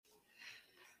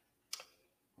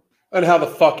And how the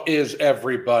fuck is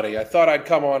everybody? I thought I'd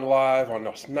come on live on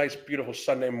this nice, beautiful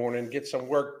Sunday morning, get some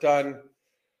work done,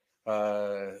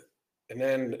 uh, and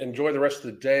then enjoy the rest of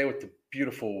the day with the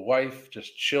beautiful wife.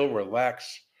 Just chill,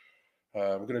 relax.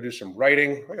 I'm going to do some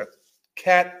writing. I got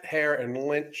cat hair and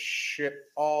lint shit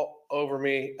all over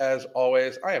me, as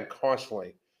always. I am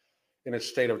constantly in a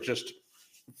state of just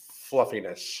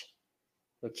fluffiness.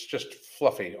 It's just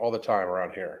fluffy all the time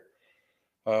around here.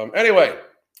 Anyway.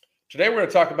 Today we're going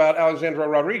to talk about Alexandra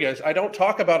Rodriguez. I don't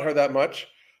talk about her that much.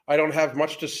 I don't have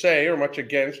much to say or much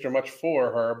against or much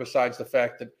for her besides the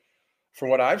fact that from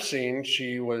what I've seen,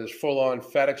 she was full on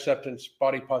fat acceptance,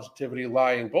 body positivity,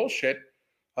 lying bullshit,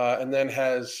 and then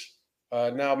has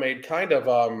now made kind of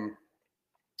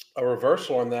a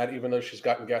reversal on that, even though she's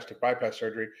gotten gastric bypass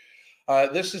surgery. I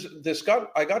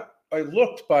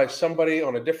looked by somebody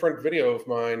on a different video of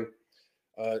mine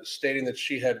stating that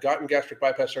she had gotten gastric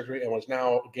bypass surgery and was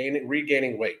now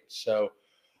regaining weight. So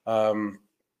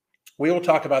we will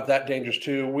talk about that dangers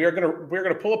too. We're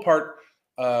gonna pull apart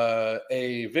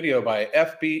a video by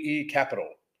FBE Capital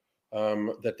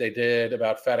that they did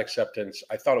about fat acceptance.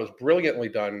 I thought it was brilliantly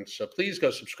done. So please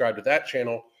go subscribe to that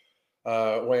channel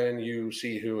when you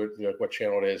see what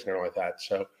channel it is and everything like that.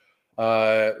 So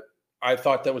I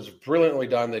thought that was brilliantly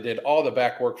done. They did all the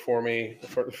back work for me.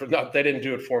 They didn't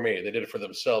do it for me. They did it for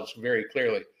themselves very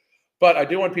clearly. But I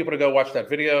do want people to go watch that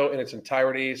video in its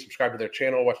entirety, subscribe to their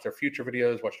channel, watch their future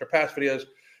videos, watch their past videos.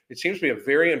 It seems to be a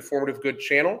very informative, good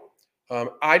channel.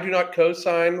 I do not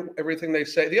co-sign everything they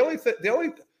say. The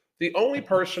only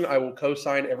person I will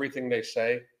co-sign everything they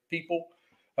say, people,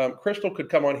 Crystal could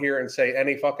come on here and say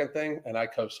any fucking thing, and I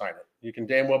co-sign it. You can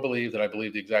damn well believe that I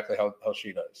believe exactly how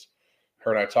she does. Her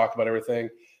and I talk about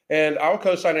everything, and I'll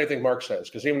co-sign anything Mark says,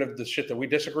 because even if the shit that we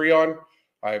disagree on,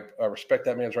 I respect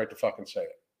that man's right to fucking say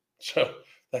it. So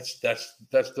that's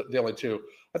the only two.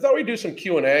 I thought we'd do some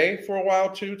Q&A for a while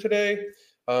too today,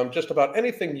 just about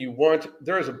anything you want.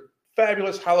 There is a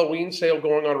fabulous Halloween sale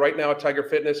going on right now at Tiger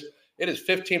Fitness. It is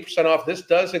 15% off. This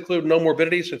does include No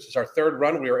Morbidity, since it's our third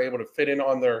run. We were able to fit in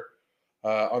on their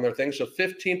thing, so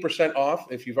 15%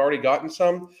 off if you've already gotten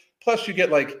some. Plus, you get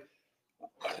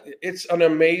it's an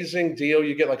amazing deal.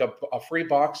 You get like a free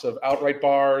box of outright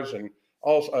bars and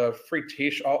all free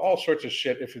t-shirt, all sorts of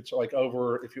shit if it's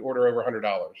if you order over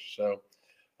 $100. So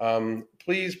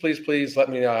please let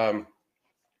me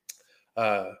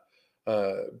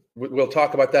we'll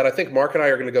talk about that. I think Mark and I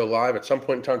are going to go live at some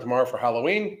point in time tomorrow for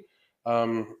Halloween.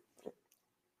 And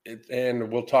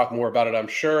we'll talk more about it, I'm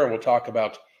sure, and we'll talk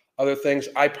about other things.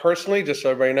 I personally, just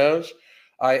so everybody knows,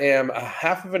 I am a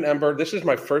half of an ember. This is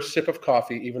my first sip of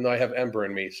coffee, even though I have ember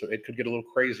in me, so it could get a little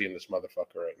crazy in this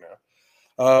motherfucker right now.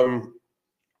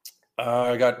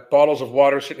 I got bottles of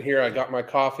water sitting here. I got my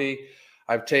coffee.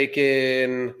 I've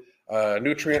taken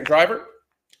Nutrient Driver.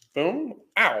 Boom.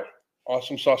 Ow.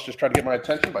 Awesome Sauce just tried to get my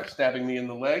attention by stabbing me in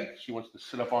the leg. She wants to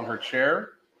sit up on her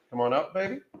chair. Come on up,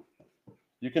 baby.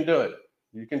 You can do it.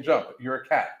 You can jump. You're a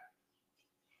cat.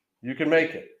 You can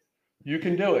make it. You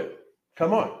can do it.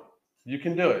 Come on. You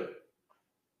can do it.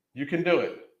 You can do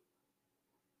it.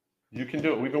 You can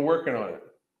do it. We've been working on it.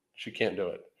 She can't do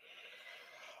it.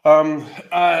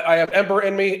 I have ember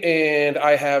in me, and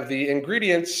I have the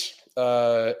ingredients.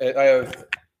 I have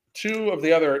two of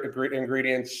the other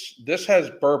ingredients. This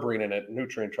has berberine in it,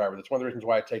 Nutrient Driver. That's one of the reasons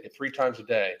why I take it 3 times a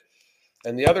day.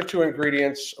 And the other 2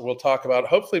 ingredients we'll talk about,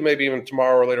 hopefully maybe even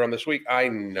tomorrow or later on this week. I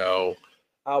know.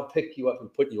 I'll pick you up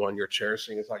and put you on your chair,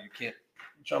 seeing as how you can't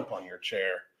jump on your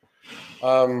chair.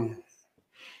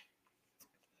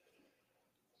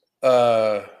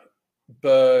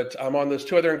 But I'm on those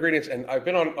 2 other ingredients, and I've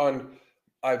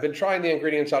been trying the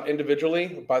ingredients out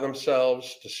individually by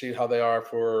themselves to see how they are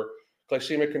for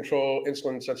glycemic control,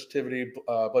 insulin sensitivity,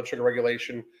 blood sugar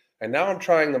regulation, and now I'm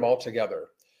trying them all together.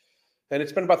 And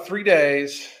it's been about 3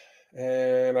 days,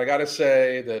 and I got to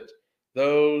say that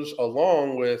those,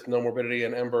 along with No Morbidity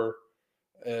and Ember,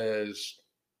 is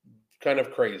kind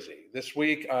of crazy. This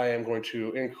week, I am going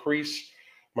to increase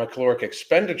my caloric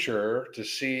expenditure to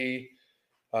see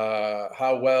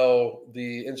how well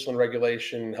the insulin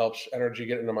regulation helps energy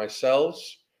get into my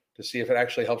cells, to see if it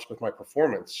actually helps with my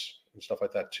performance and stuff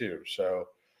like that too. So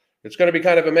it's going to be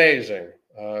kind of amazing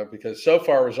because so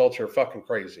far results are fucking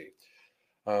crazy.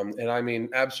 And I mean,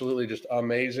 absolutely just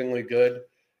amazingly good.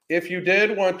 If you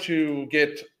did want to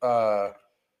get No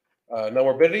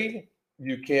Morbidity,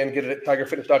 you can get it at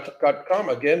tigerfitness.com.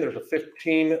 Again, there's a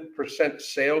 15%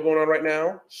 sale going on right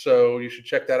now, so you should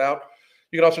check that out.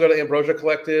 You can also go to Ambrosia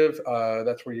Collective.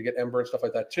 That's where you get Ember and stuff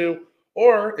like that too.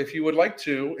 Or if you would like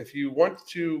to, if you want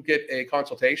to get a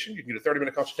consultation, you can get a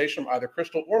 30-minute consultation from either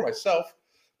Crystal or myself.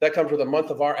 That comes with a month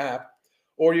of our app.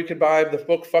 Or you could buy the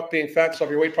book, Fuck Being Fat,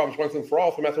 Solve Your Weight Problems Once and For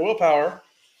All from Method Willpower,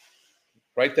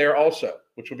 right there also,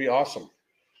 which would be awesome.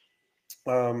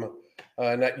 And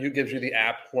that gives you the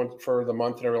app for the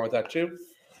month and everything like that too.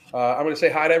 I'm going to say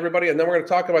hi to everybody, and then we're going to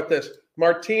talk about this.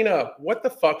 Martina, what the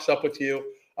fuck's up with you?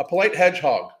 A polite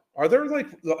hedgehog. Are there like,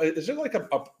 is it like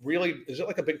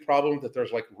a big problem that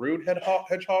there's like rude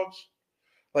hedgehogs?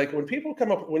 Like when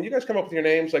you guys come up with your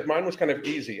names, like mine was kind of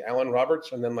easy, Alan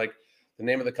Roberts, and then like the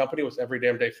name of the company was Every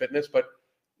Damn Day Fitness. But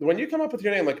when you come up with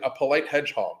your name, like a polite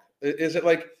hedgehog, is it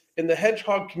like in the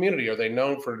hedgehog community, are they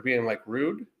known for being like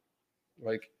rude?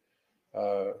 Like,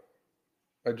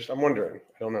 I'm wondering.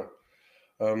 I don't know.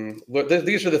 Look,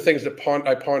 these are the things that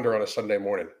I ponder on a Sunday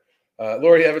morning.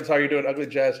 Lori Evans, how you doing? Ugly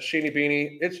Jazz, Sheeny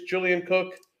Beanie. It's Julian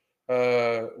Cook.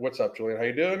 What's up, Julian? How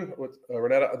you doing?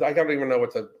 Renata, I don't even know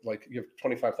what you have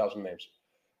 25,000 names.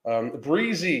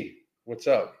 Breezy, what's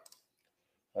up?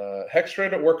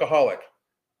 Hextrid Workaholic.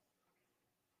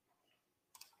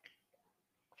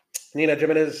 Nina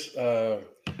Jimenez,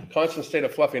 constant state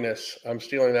of fluffiness. I'm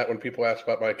stealing that when people ask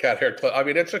about my cat hair. I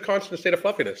mean, it's a constant state of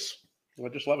fluffiness. I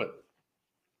just love it.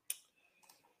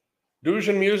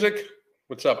 Dujan Music,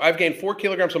 what's up? I've gained 4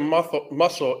 kilograms of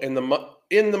muscle in the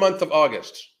month of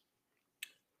August.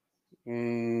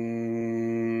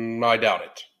 I doubt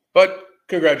it, but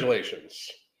congratulations.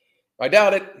 I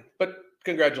doubt it, but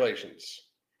congratulations.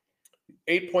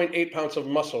 8.8 pounds of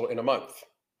muscle in a month.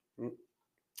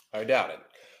 I doubt it.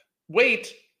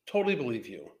 Weight, totally believe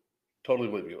you. Totally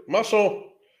believe you. Muscle,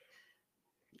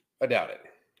 I doubt it.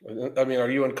 I mean,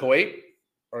 are you in Kuwait?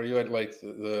 Are you at like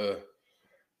the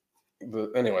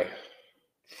anyway?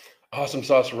 Awesome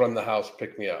Sauce run the house,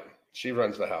 pick me up. She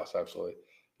runs the house, absolutely.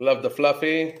 Love the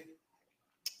fluffy.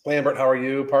 Lambert, how are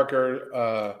you?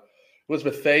 Parker,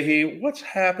 Elizabeth Fahey, what's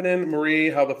happening? Marie,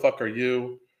 how the fuck are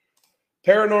you?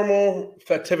 Paranormal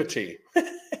Fativity.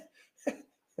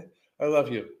 I love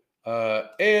you.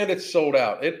 And it's sold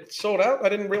out. It sold out? I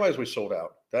didn't realize we sold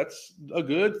out. That's a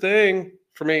good thing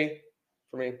for me.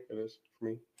 For me, it is. For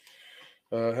me.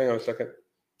 Hang on a second.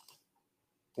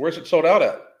 Where's it sold out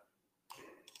at?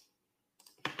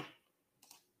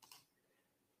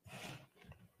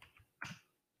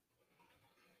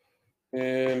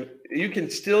 And you can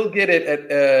still get it at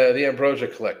the Ambrosia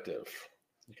Collective.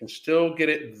 You can still get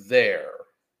it there.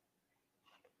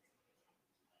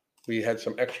 We had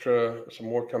some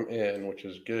more come in, which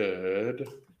is good.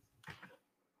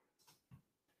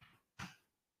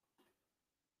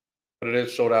 But it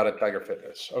is sold out at Tiger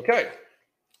Fitness. Okay.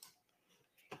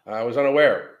 I was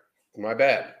unaware. My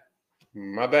bad.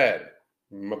 My bad.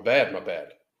 My bad. My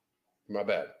bad. My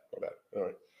bad. My bad. All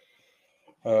right.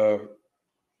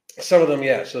 Some of them,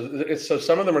 yeah. So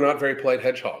some of them are not very polite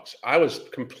hedgehogs. I was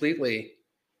completely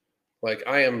like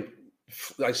I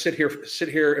sit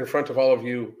here in front of all of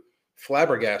you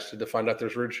flabbergasted to find out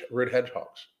there's rude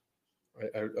hedgehogs.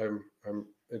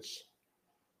 It's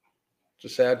a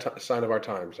sad sign of our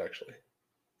times, actually.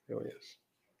 It really is.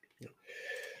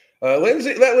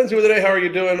 Lindsay with the day, how are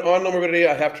you doing? On No Morbidity,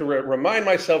 I have to remind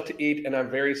myself to eat, and I'm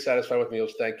very satisfied with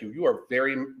meals. Thank you. You are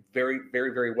very, very,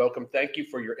 very, very welcome. Thank you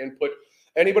for your input.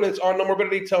 Anybody that's on No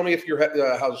Morbidity, tell me if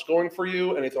how's it's going for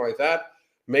you, anything like that.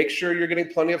 Make sure you're getting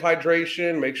plenty of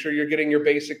hydration. Make sure you're getting your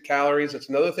basic calories. That's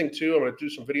another thing, too. I'm going to do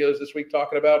some videos this week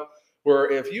talking about where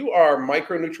if you are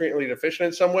micronutriently deficient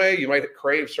in some way, you might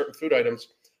crave certain food items.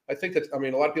 I think a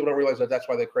lot of people don't realize that that's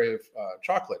why they crave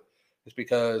chocolate. It's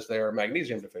because they're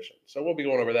magnesium deficient. So we'll be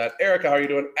going over that. Erica, how are you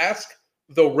doing? Ask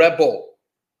the Rebel.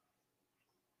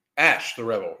 Ash the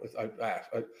Rebel.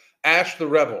 Ash the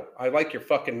Rebel. I like your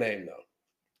fucking name, though.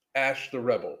 Ash the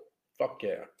Rebel. Fuck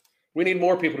yeah. We need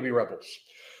more people to be rebels.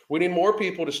 We need more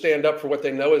people to stand up for what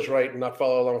they know is right and not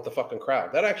follow along with the fucking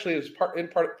crowd. That actually is part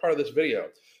of this video.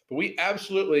 But we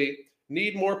absolutely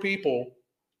need more people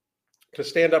to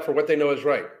stand up for what they know is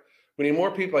right. We need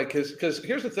more people, because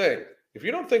here's the thing. If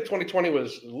you don't think 2020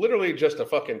 was literally just a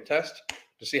fucking test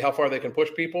to see how far they can push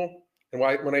people, and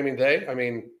when I mean they, I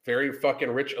mean very fucking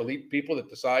rich elite people that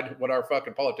decide what our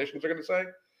fucking politicians are going to say,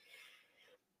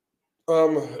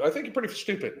 I think you're pretty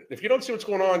stupid. If you don't see what's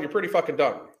going on, you're pretty fucking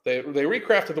dumb. They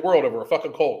recrafted the world over a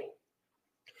fucking cold.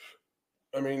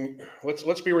 I mean,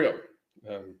 let's be real.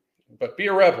 But be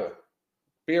a rebel.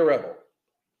 Be a rebel.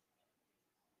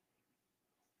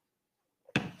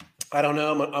 I don't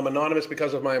know. I'm anonymous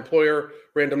because of my employer.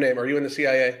 Random name. Are you in the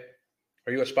CIA?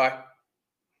 Are you a spy?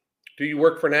 Do you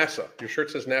work for NASA? Your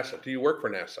shirt says NASA. Do you work for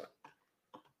NASA?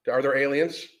 Are there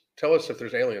aliens? Tell us if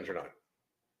there's aliens or not.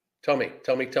 Tell me.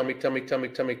 We'll get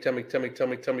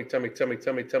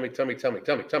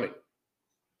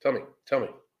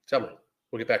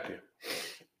back to you.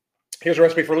 Here's a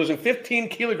recipe for losing 15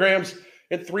 kilograms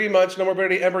in 3 months. No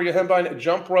morbidity, Ember Yohembine,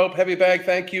 jump rope, heavy bag.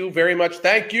 Thank you very much.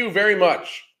 Thank you very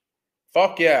much.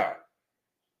 Fuck yeah.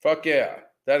 Fuck yeah.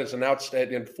 That is an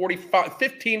outstanding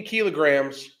 15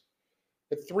 kilograms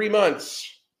in 3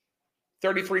 months.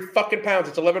 33 fucking pounds.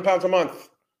 It's 11 pounds a month.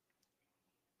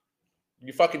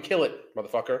 You fucking kill it,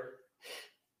 motherfucker.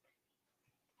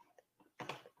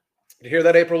 You hear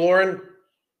that, April Lauren?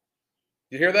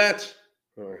 You hear that?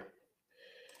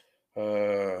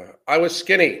 I was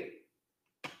skinny.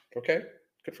 Okay,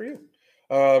 good for you.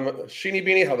 Sheeny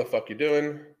Beanie, how the fuck you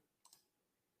doing?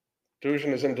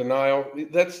 Dujan is in denial.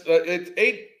 That's it's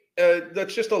 8.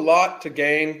 That's just a lot to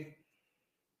gain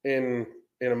in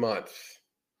a month.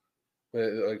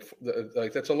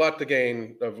 Like that's a lot to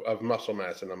gain of muscle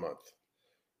mass in a month.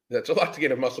 That's a lot to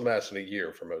gain of muscle mass in a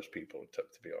year for most people, to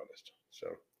be honest.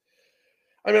 So,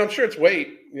 I mean, I'm sure it's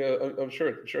weight. You know, I'm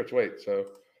sure it's weight. So,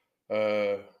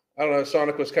 I don't know.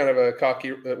 Sonic was kind of cocky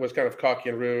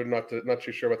and rude. Not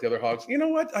too sure about the other hogs. You know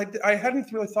what? I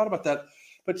hadn't really thought about that,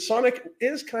 but Sonic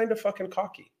is kind of fucking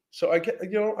cocky. So I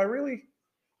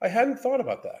hadn't thought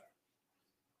about that.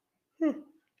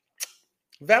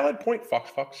 Valid point,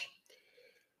 Fox.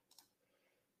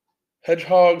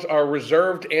 Hedgehogs are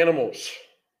reserved animals.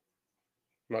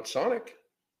 Not Sonic,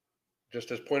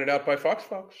 just as pointed out by Fox.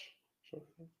 So,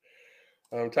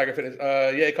 Tiger Fitness.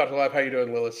 Yay, caught alive. How you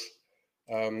doing, Willis?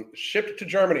 Shipped to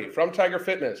Germany from Tiger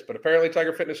Fitness, but apparently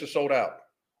Tiger Fitness is sold out.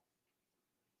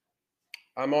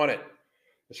 I'm on it.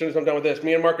 As soon as I'm done with this,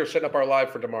 me and Mark are setting up our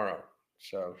live for tomorrow.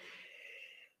 So,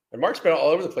 and Mark's been all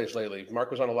over the place lately.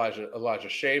 Mark was on Elijah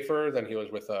Schaefer. Then he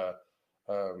was with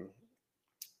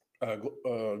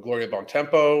Gloria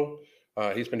Bontempo.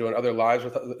 He's been doing other lives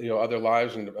with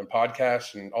and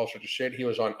podcasts and all sorts of shit. He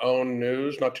was on OWN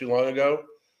News not too long ago.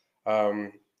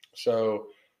 So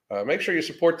make sure you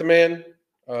support the man.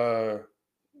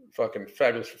 Fucking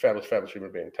fabulous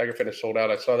human being. Tiger Fitness sold out.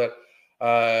 I saw that.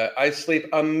 I sleep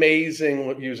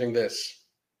amazing using this.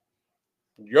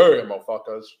 Yeah,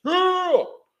 motherfuckers. Yeah.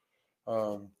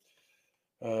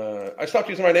 I stopped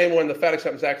using my name when the fat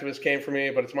acceptance activist came for me,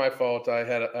 but it's my fault. I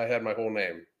had my whole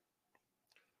name.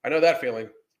 I know that feeling.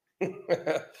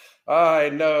 I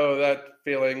know that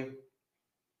feeling.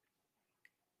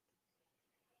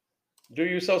 Do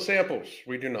you sell samples?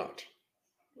 We do not.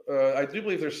 I do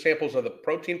believe there's samples of the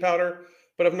protein powder,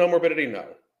 but of no morbidity,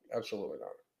 no. Absolutely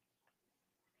not.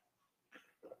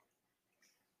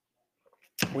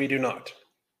 We do not.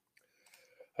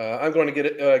 I'm going to get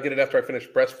it after I finish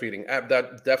breastfeeding.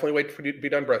 Definitely wait for you to be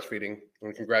done breastfeeding,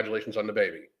 and congratulations on the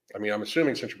baby. I mean, I'm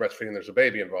assuming since you're breastfeeding, there's a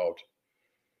baby involved,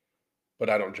 but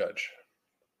I don't judge.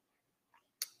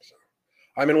 So,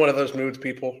 I'm in one of those moods,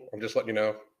 people. I'm just letting you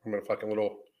know. I'm in a fucking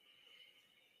little.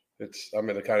 I'm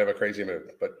in a kind of a crazy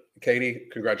mood. But Katie,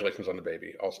 congratulations on the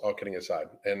baby. All kidding aside,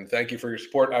 and thank you for your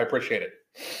support. I appreciate it.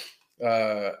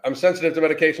 I'm sensitive to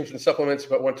medications and supplements,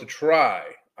 but want to try.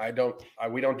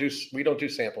 We don't do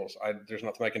samples. There's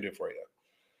nothing I can do for you.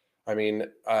 I mean,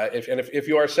 if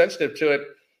you are sensitive to it,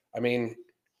 I mean,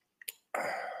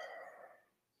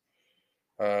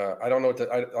 I don't know what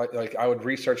I would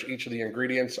research each of the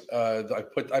ingredients. I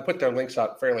put their links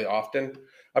out fairly often.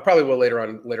 I probably will later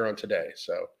on today.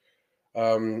 So,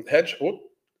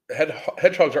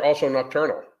 hedgehogs are also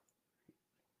nocturnal.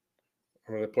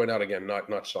 I'm going to point out again,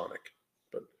 not Sonic,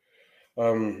 but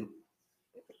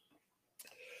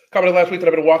commented last week that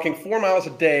I've been walking 4 miles a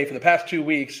day for the past 2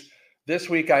 weeks. This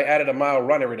week, I added a mile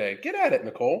run every day. Get at it,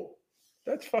 Nicole.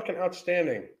 That's fucking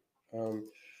outstanding.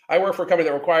 I work for a company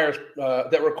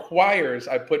that requires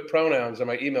I put pronouns in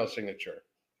my email signature.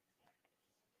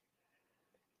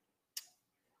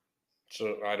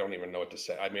 So I don't even know what to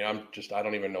say. I mean, I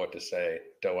don't even know what to say.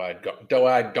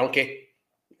 Doe-eyed donkey.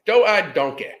 Doe-eyed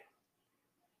donkey.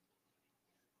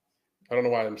 I don't know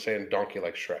why I'm saying donkey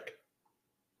like Shrek.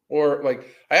 Or like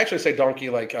I actually say donkey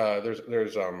like there's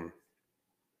a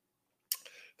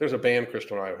band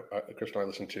Crystal and I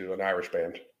listen to, an Irish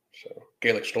band, so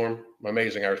Gaelic Storm,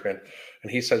 amazing Irish band,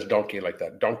 and he says donkey like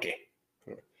that, donkey.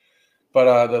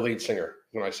 But the lead singer,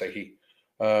 when I say he,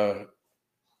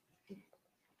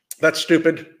 that's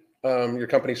stupid. Your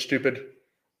company's stupid.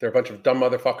 They're a bunch of dumb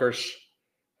motherfuckers.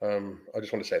 I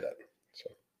just want to say that. So.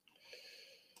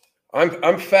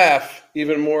 I'm faff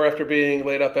even more after being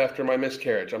laid up after my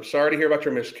miscarriage. I'm sorry to hear about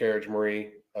your miscarriage,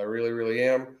 Marie. I really, really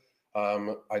am.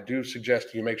 I do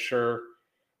suggest you make sure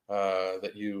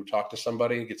that you talk to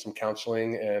somebody, get some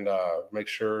counseling, and make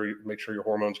sure your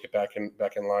hormones get back in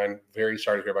line. Very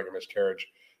sorry to hear about your miscarriage.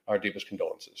 Our deepest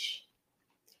condolences.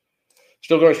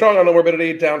 Still going strong on the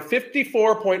morbidity, down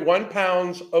 54.1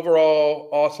 pounds overall.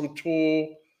 Awesome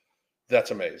tool.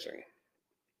 That's amazing.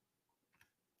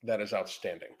 that is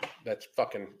outstanding. That's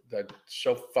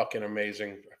so fucking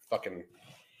amazing. Fucking,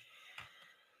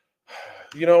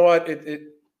 you know what?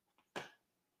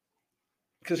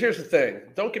 Because here's the thing.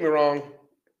 Don't get me wrong.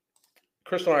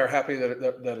 Crystal and I are happy that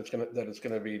it's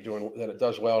gonna be doing, that it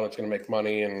does well and it's gonna make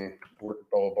money and blah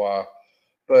blah blah.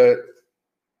 But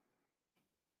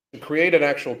to create an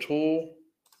actual tool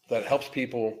that helps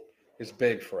people is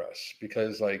big for us,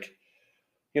 because, like,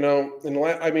 you know, and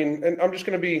I'm just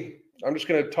gonna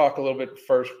talk a little bit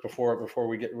first before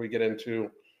we get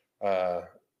into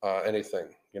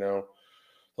anything. You know,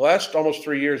 the last almost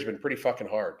 3 years have been pretty fucking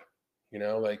hard. You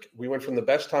know, like, we went from the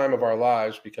best time of our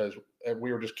lives because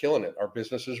we were just killing it. Our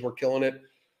businesses were killing it.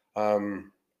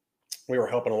 We were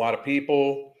helping a lot of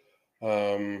people.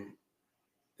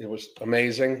 It was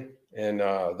amazing. And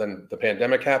then the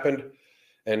pandemic happened,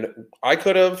 and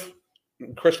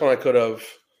Crystal and I could have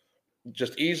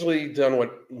just easily done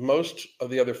what most of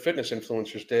the other fitness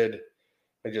influencers did.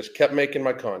 I just kept making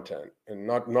my content and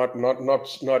not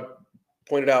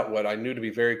pointed out what I knew to be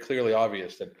very clearly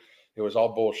obvious, that it was all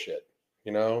bullshit.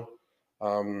 You know,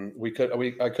 I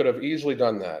could have easily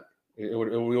done that. We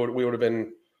would have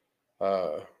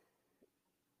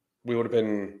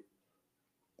been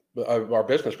our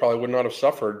business probably would not have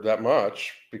suffered that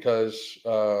much, because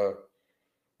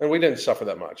and we didn't suffer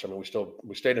that much. I mean,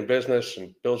 we stayed in business,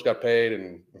 and bills got paid,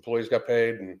 and employees got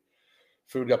paid, and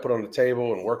food got put on the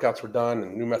table, and workouts were done,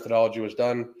 and new methodology was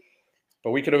done. But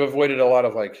we could have avoided a lot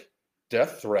of, like,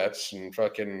 death threats and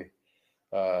fucking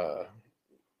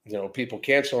you know, people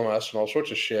canceling us and all sorts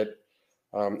of shit,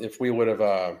 if we would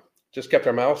have just kept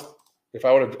our mouth. If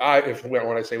I would have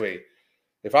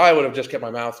just kept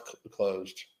my mouth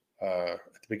closed at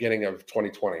the beginning of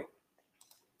 2020.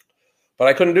 But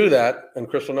I couldn't do that, and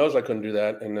Crystal knows I couldn't do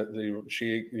that. And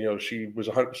she was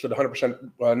stood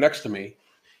 100% next to me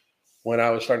when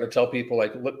I was starting to tell people,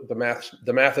 like, look, the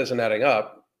math isn't adding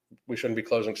up. We shouldn't be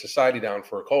closing society down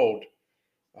for a cold.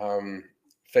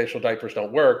 Facial diapers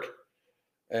don't work.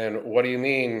 And what do you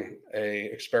mean a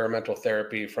experimental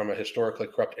therapy from a historically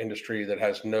corrupt industry that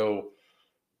has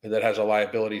a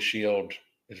liability shield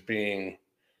is being,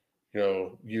 you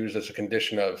know, used as a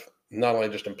condition of not only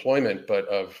just employment, but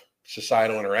of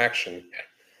societal interaction,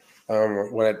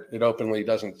 when it openly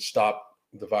doesn't stop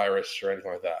the virus or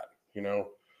anything like that, you know?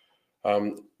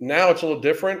 Now it's a little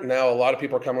different. Now a lot of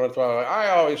people are coming up,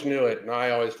 I always knew it, and I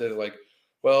always did it. Like,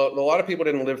 well, a lot of people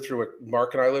didn't live through what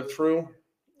Mark and I lived through,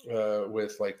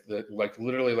 with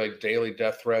literally like daily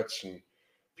death threats, and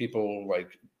people,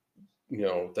 like, you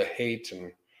know, the hate,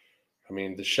 and I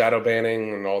mean the shadow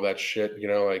banning and all that shit, you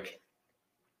know, like.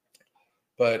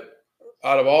 But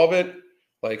out of all of it,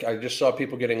 like, I just saw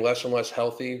people getting less and less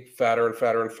healthy, fatter and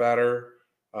fatter and fatter,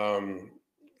 you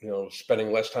know,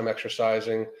 spending less time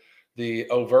exercising. The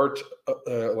overt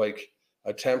like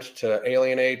attempt to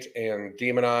alienate and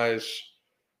demonize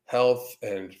health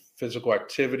and physical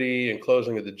activity and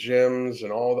closing of the gyms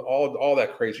and all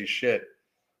that crazy shit.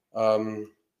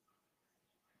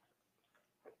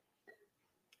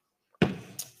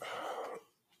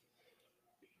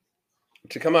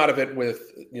 To come out of it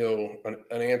with, you know,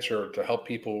 an answer to help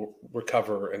people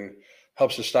recover and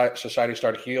help society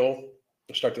start to heal,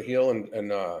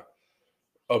 and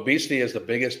obesity is the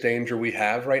biggest danger we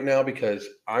have right now, because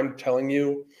I'm telling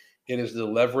you, it is the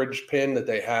leverage pin that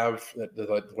they have.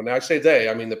 When I say they,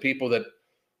 I mean the people that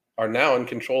are now in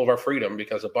control of our freedom,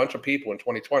 because a bunch of people in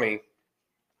 2020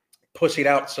 pussied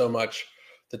out so much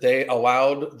that they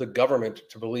allowed the government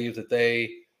to believe that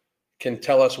they can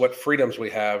tell us what freedoms we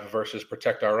have versus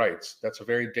protect our rights. That's a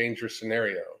very dangerous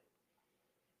scenario.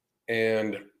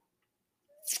 And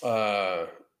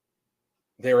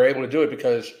they were able to do it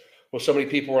because, well, so many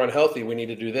people were unhealthy, we need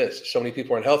to do this. So many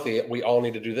people are unhealthy, we all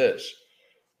need to do this.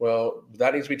 Well,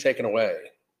 that needs to be taken away,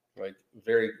 like,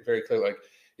 very, very clear. Like,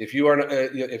 if you want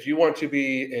to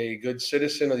be a good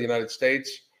citizen of the United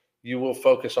States, you will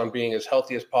focus on being as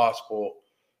healthy as possible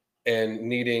and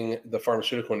needing the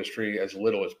pharmaceutical industry as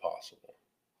little as possible.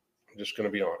 I'm just going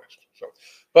to be honest. So,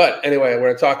 but anyway,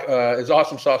 we're going to talk, is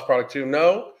Awesome Sauce product 2?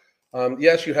 No.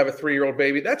 Yes, you have a 3-year-old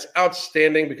baby. That's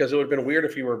outstanding, because it would have been weird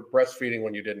if you were breastfeeding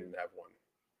when you didn't have one,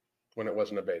 when it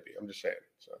wasn't a baby. I'm just saying.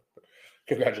 So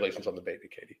congratulations on the baby,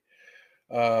 Katie.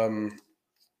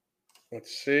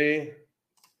 Let's see.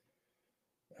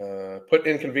 Put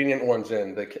inconvenient ones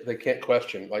in. They can't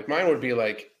question. Like, mine would be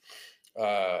like,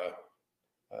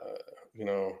 you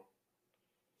know,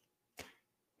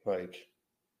 like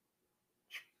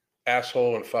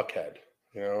asshole and fuckhead,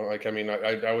 you know, like, I mean,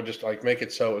 I would just, like, make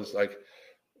it so it was like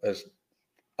as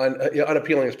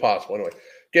unappealing as possible. Anyway,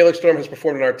 Gaelic Storm has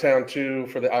performed in our town too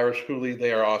for the Irish Hoolie.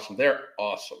 They are awesome. They're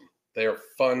awesome. They are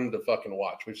fun to fucking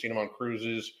watch. We've seen them on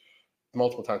cruises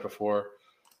multiple times before.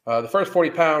 The first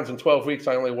 40 pounds in 12 weeks,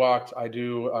 I only walked. I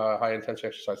do high intensity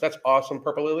exercise. That's awesome,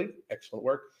 Purple Lily. Excellent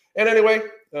work. And anyway,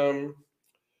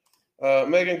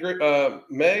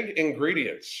 Meg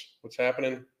Ingredients. What's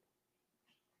happening?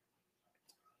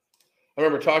 I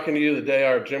remember talking to you the day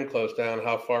our gym closed down.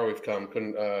 How far we've come.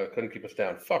 Couldn't keep us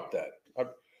down. Fuck that.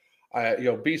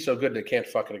 Be so good they can't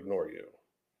fucking ignore you.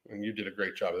 And you did a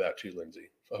great job of that too, Lindsay.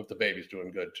 I hope the baby's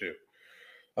doing good too.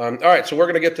 All right, so we're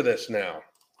going to get to this now.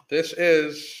 This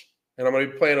is, and I'm going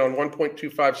to be playing on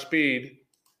 1.25 speed,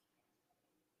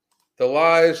 The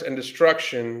Lies and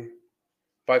Destruction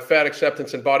by Fat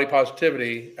Acceptance and Body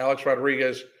Positivity. Alex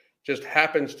Rodriguez just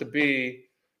happens to be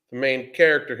the main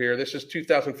character here. This is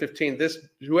 2015.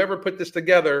 Whoever put this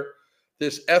together,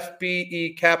 this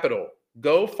FBE Capital.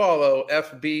 Go follow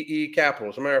FBE Capital.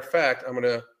 As a matter of fact, I'm going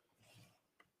to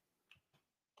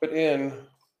put in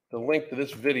the link to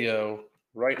this video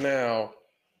right now.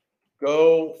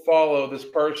 Go follow this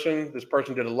person. This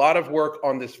person did a lot of work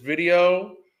on this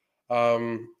video.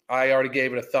 I already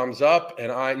gave it a thumbs up,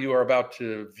 and you are about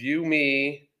to view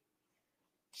me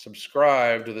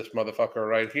subscribe to this motherfucker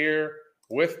right here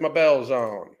with my bells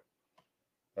on.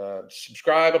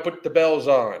 Subscribe, I put the bells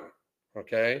on.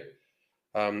 Okay.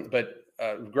 But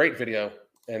great video,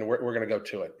 and we're going to go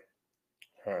to it.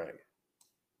 All right.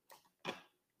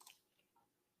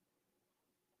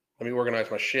 Let me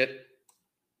organize my shit.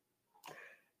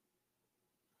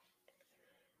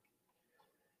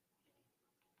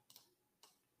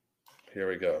 Here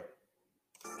we go.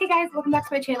 Hey guys, welcome back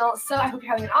to my channel. So I hope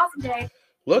you're having an awesome day.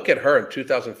 Look at her in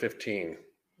 2015.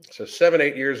 So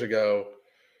 7-8 years ago.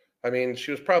 I mean,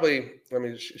 she would probably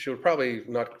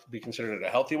not be considered at a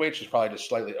healthy weight. She's probably just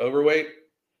slightly overweight.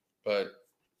 But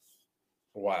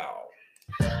wow.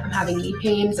 I'm having knee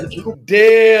pain, some ankle.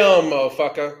 Damn,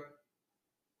 motherfucker.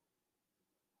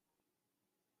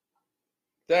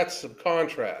 That's some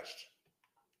contrast.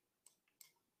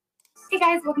 Hey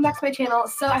guys, welcome back to my channel.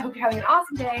 So I hope you're having an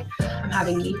awesome day. I'm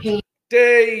having knee pain.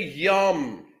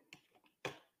 Damn.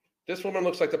 This woman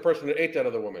looks like the person that ate that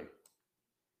other woman.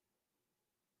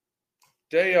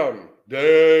 Damn.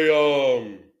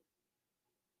 Damn.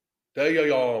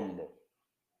 Damn.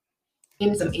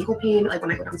 Some ankle pain, like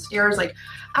when I go downstairs. Like,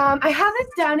 I haven't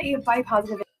done a body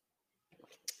positive.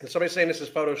 And somebody's saying this is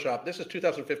Photoshop. This is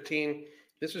 2015.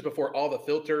 This is before all the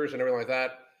filters and everything like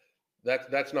that.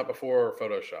 That's not before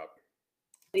Photoshop.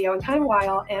 Video in kind of a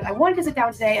while, and I wanted to sit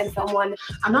down today and film one.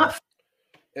 And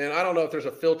I don't know if there's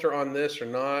a filter on this or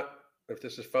not, if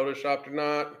this is photoshopped or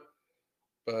not,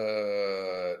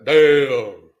 but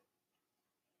damn.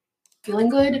 Feeling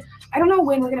good. I don't know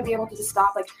when we're going to be able to just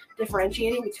stop like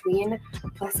differentiating between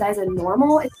plus size and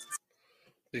normal.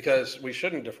 Because we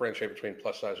shouldn't differentiate between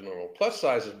plus size and normal. Plus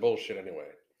size is bullshit anyway.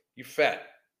 You fat.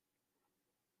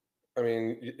 I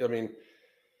mean,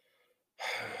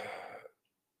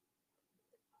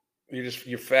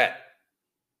 you're fat.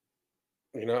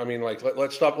 You know, I mean, like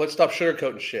let's stop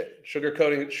sugarcoating shit.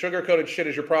 Sugarcoated shit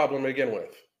is your problem to begin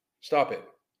with. Stop it.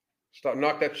 Stop.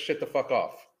 Knock that shit the fuck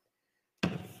off.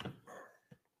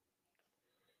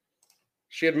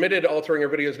 She admitted altering her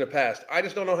videos in the past. I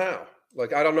just don't know how.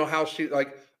 Like, I don't know how she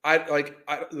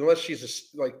unless she's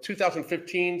like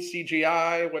 2015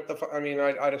 CGI. What the fuck? I mean,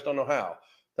 I just don't know how.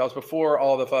 That was before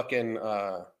all the fucking.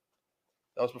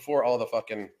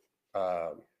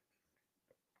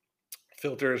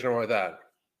 Filters and all like that.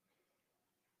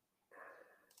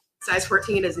 Size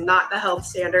 14 is not the health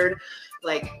standard.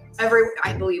 Like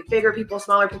I believe bigger people,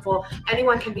 smaller people,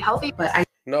 anyone can be healthy, but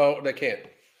no, they can't.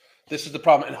 This is the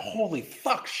problem. And holy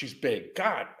fuck, she's big.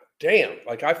 God damn.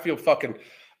 Like I feel fucking.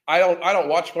 I don't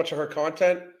watch much of her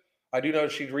content. I do know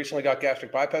she recently got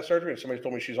gastric bypass surgery, and somebody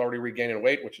told me she's already regaining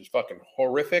weight, which is fucking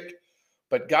horrific.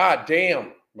 But god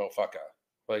damn, motherfucker.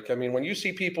 Like I mean, when you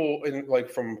see people in like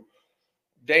from,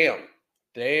 damn.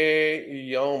 What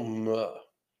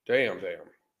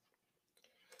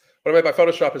I meant by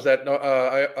Photoshop is that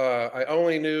I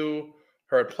only knew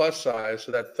her at plus size,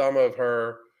 so that thumb of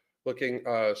her looking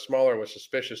smaller was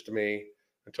suspicious to me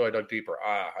until I dug deeper.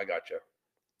 I gotcha.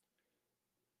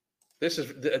 This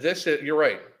is you're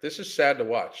right. This is sad to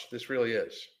watch. This really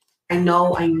is. I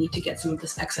know I need to get some of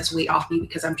this excess weight off me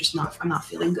because I'm not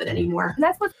feeling good anymore. And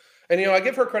that's what. And you know, I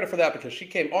give her credit for that because she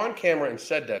came on camera and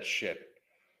said that shit.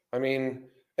 I mean,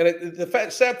 and the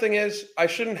sad thing is, I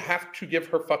shouldn't have to give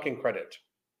her fucking credit.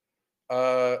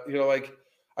 You know, like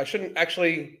I shouldn't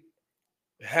actually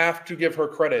have to give her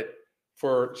credit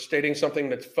for stating something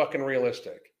that's fucking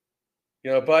realistic.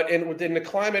 You know, but within the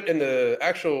climate, in the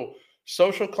actual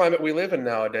social climate we live in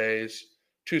nowadays,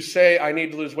 to say I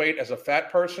need to lose weight as a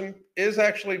fat person is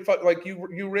actually like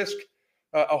you risk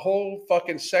a whole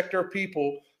fucking sector of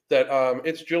people that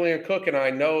it's Julian Cook and I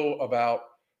know about,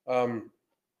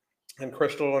 and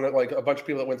Crystal and like a bunch of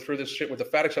people that went through this shit with the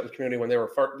fat acceptance community when they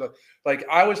were like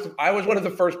I was one of the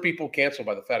first people canceled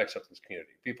by the fat acceptance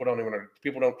community. People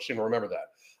don't seem to remember that.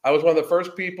 I was one of the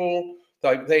first people.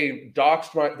 Like they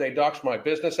doxed my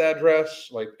business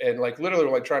address, and literally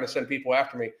were like trying to send people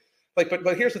after me. Like,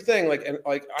 but here's the thing, like, and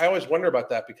like I always wonder about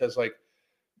that because like,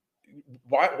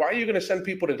 why are you going to send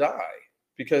people to die?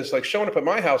 Because like showing up at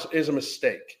my house is a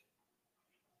mistake,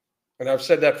 and I've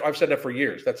said that for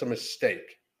years. That's a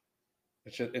mistake.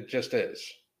 It just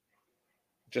is.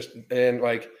 And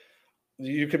like,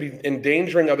 you could be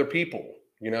endangering other people,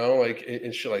 like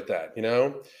and shit like that,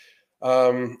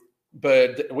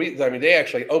 But they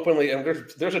actually openly, and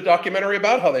there's a documentary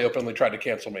about how they openly tried to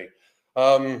cancel me,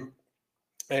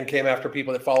 and came after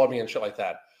people that followed me and shit like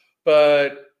that.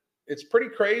 But it's pretty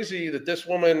crazy that this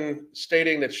woman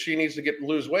stating that she needs to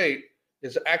lose weight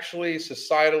is actually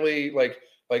societally like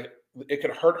it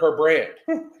could hurt her brand.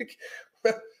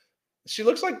 She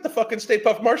looks like the fucking Stay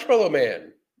Puft Marshmallow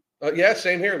Man. Yeah,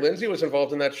 same here. Lindsay was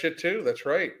involved in that shit too. That's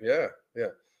right. Yeah.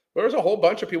 There was a whole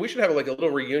bunch of people. We should have like a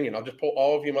little reunion. I'll just pull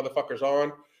all of you motherfuckers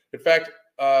on. In fact,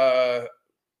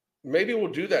 maybe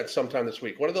we'll do that sometime this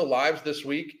week. One of the lives this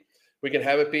week, we can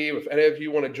have it be, if any of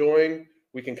you want to join,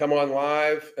 we can come on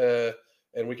live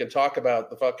and we can talk about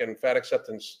the fucking fat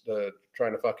acceptance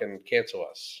trying to fucking cancel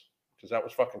us, because that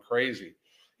was fucking crazy.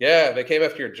 Yeah, they came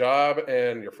after your job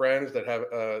and your friends that have,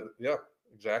 yeah,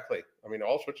 exactly. I mean,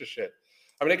 all sorts of shit.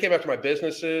 I mean, they came after my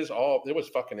businesses. It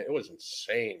was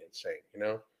insane,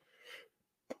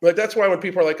 Like, that's why when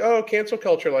people are like, oh, cancel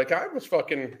culture, like I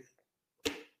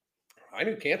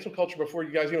knew cancel culture before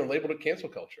you guys even labeled it cancel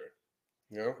culture,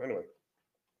 anyway.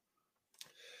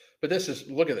 But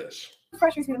look at this. It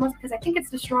frustrates me the most because I think it's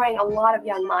destroying a lot of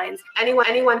young minds.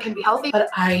 Anyone can be healthy, but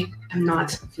I am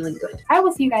not feeling good. I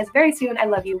will see you guys very soon. I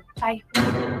love you. Bye.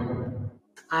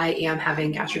 I am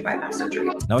having gastric bypass surgery.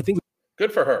 Now, I think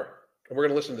good for her. And we're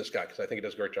going to listen to this guy because I think he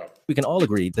does a great job. We can all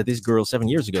agree that this girl 7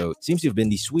 years ago seems to have been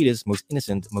the sweetest, most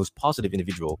innocent, most positive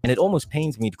individual, and it almost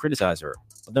pains me to criticize her.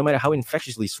 But no matter how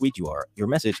infectiously sweet you are, your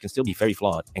message can still be very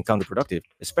flawed and counterproductive,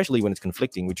 especially when it's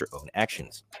conflicting with your own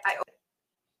actions.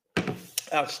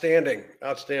 Outstanding. I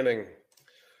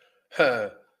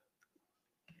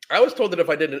was told that if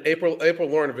I did an April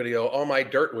Lauren video, all my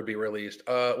dirt would be released.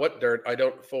 What dirt? I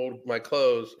don't fold my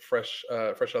clothes fresh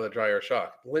out of the dryer.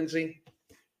 Shock. Lindsay,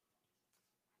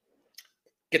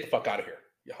 get the fuck out of here.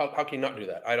 How can you not do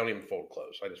that? I don't even fold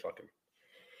clothes. I just fucking...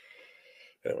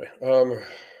 Anyway,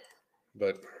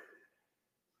 but...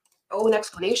 an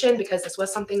explanation, because this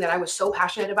was something that I was so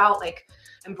passionate about, like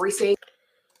embracing.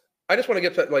 I just want to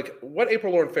get to like what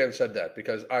April Lauren fans said that,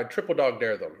 because I triple dog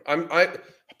dare them.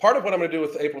 Part of what I'm going to do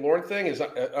with the April Lauren thing is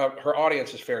her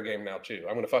audience is fair game now too.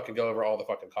 I'm going to fucking go over all the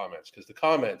fucking comments, because the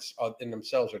comments in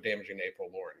themselves are damaging to April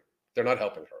Lauren. They're not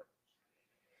helping her.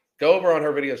 Go over on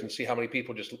her videos and see how many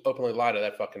people just openly lie to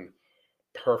that fucking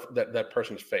that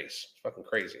person's face. It's fucking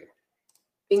crazy.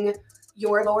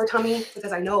 Your lower tummy,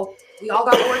 because I know we all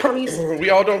got lower tummies.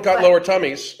 We all don't got lower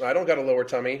tummies. I don't got a lower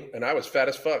tummy, and I was fat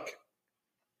as fuck.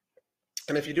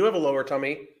 And if you do have a lower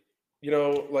tummy,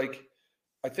 like,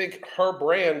 I think her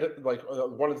brand, like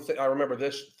one of the things, I remember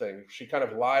this thing, she kind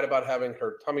of lied about having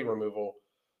her tummy removal,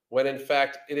 when in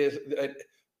fact it is.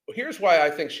 Here's why I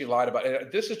think she lied about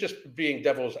it. This is just being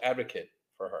devil's advocate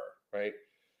for her, right?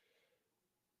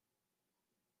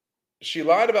 She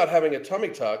lied about having a tummy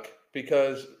tuck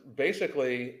because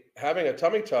basically having a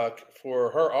tummy tuck for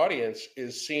her audience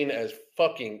is seen as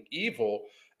fucking evil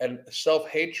and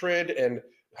self-hatred, and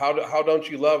how don't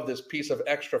you love this piece of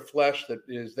extra flesh that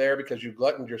is there because you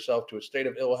gluttoned yourself to a state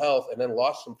of ill health and then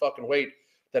lost some fucking weight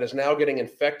that is now getting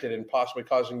infected and possibly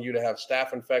causing you to have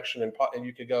staph infection, and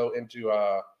you could go into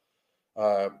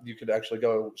you could actually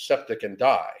go septic and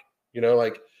die.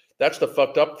 Like, that's the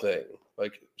fucked up thing.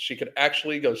 Like, she could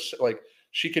actually go, like,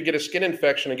 she could get a skin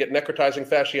infection and get necrotizing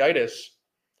fasciitis.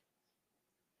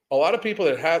 A lot of people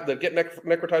that get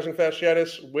necrotizing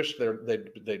fasciitis wish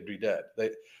they'd be dead.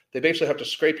 They basically have to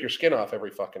scrape your skin off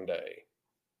every fucking day.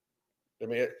 I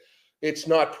mean, it's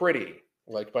not pretty,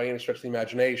 like, by any stretch of the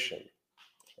imagination.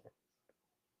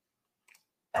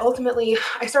 Ultimately,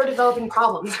 I started developing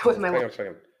problems with my. Hang on a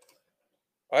second.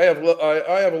 I have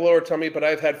a lower tummy, but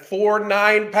I've had 4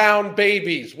 9-pound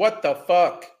babies. What the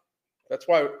fuck? That's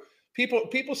why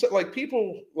people say, like,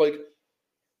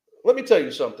 let me tell you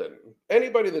something.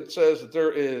 Anybody that says that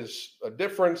there is a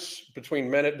difference between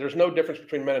there's no difference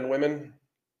between men and women.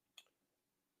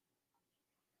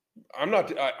 I'm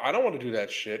not. I don't want to do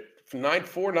that shit. 9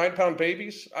 pound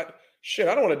babies. I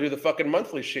don't want to do the fucking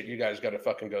monthly shit you guys got to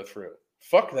fucking go through.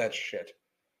 Fuck that shit.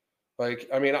 Like,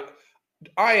 I mean,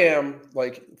 I am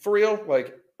like for real.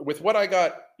 Like with what I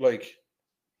got, like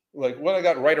what I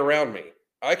got right around me,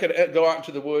 I could go out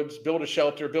into the woods, build a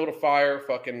shelter, build a fire,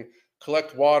 fucking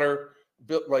collect water,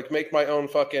 build, like make my own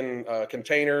fucking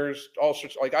containers, all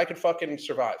sorts. Like I could fucking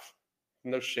survive.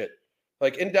 No shit.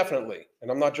 Like indefinitely,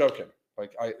 and I'm not joking.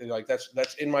 Like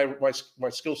that's in my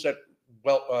skill set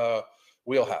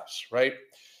wheelhouse, right?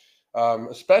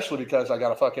 Especially because I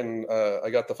got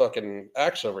the fucking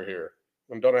axe over here.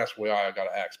 And don't ask why I got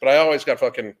an axe, but I always got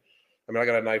fucking. I mean, I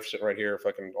got a knife sitting right here,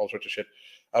 fucking all sorts of shit.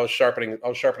 I was sharpening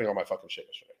all my fucking shit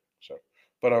yesterday. So,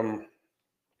 but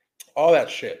all that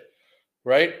shit,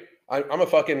 right? I'm a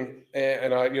fucking,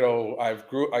 and I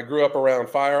grew up around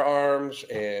firearms,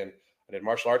 and I did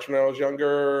martial arts when I was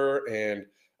younger, and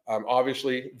I'm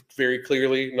obviously very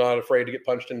clearly not afraid to get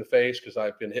punched in the face because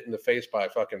I've been hit in the face by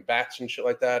fucking bats and shit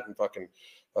like that, and fucking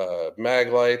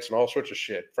mag lights and all sorts of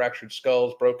shit, fractured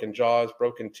skulls, broken jaws,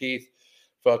 broken teeth,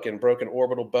 fucking broken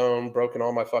orbital bone, broken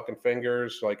all my fucking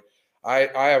fingers. Like I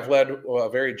have led a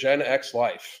very Gen X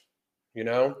life, you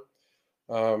know.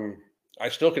 I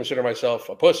still consider myself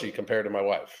a pussy compared to my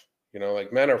wife. You know,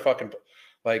 like men are fucking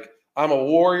like I'm a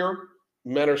warrior.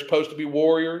 Men are supposed to be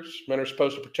warriors. Men are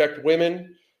supposed to protect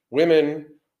women. Women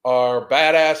are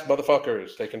badass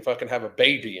motherfuckers. They can fucking have a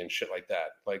baby and shit like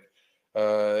that. Like,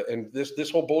 and this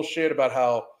whole bullshit about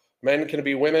how men can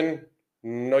be women.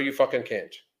 No, you fucking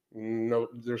can't. No,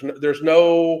 there's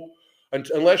no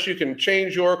unless you can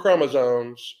change your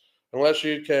chromosomes, unless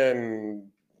you can,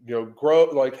 you know, grow,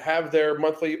 like have their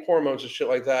monthly hormones and shit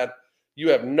like that. You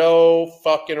have no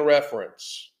fucking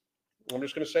reference. I'm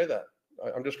just going to say that.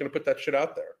 I'm just going to put that shit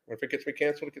out there. If it gets me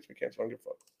canceled, it gets me canceled. I don't give a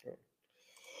fuck. Yeah.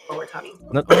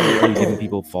 Not only are you giving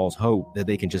people false hope that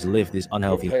they can just live this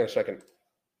unhealthy. Hang on a second.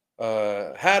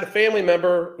 Had a family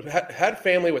member, had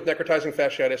family with necrotizing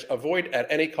fasciitis. Avoid at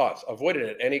any cost. Avoid it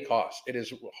at any cost. It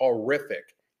is horrific.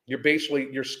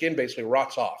 Your skin basically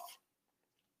rots off.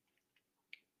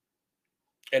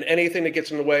 And anything that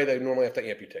gets in the way, they normally have to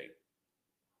amputate.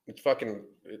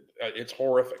 It's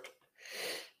horrific.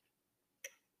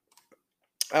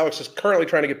 Alex is currently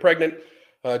trying to get pregnant,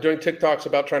 doing TikToks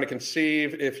about trying to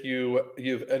conceive. If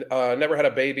you've never had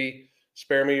a baby,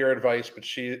 spare me your advice. But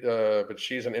she's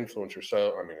an influencer,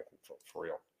 so I mean, for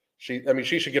real, she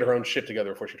should get her own shit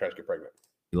together before she tries to get pregnant.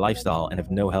 Lifestyle and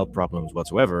have no health problems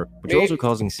whatsoever, but you're also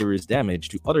causing serious damage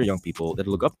to other young people that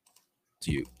look up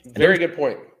to you. Very good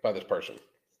point by this person.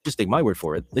 Just take my word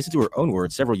for it. Listen to her own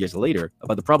words several years later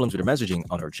about the problems with her messaging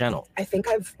on her channel. I think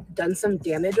I've done some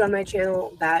damage on my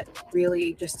channel that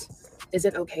really just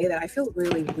isn't okay, that I feel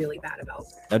really, really bad about.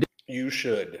 Now, you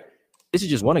should. This is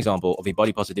just one example of a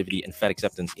body positivity and fat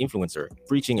acceptance influencer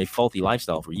preaching a faulty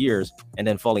lifestyle for years and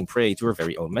then falling prey to her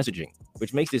very own messaging,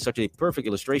 which makes this such a perfect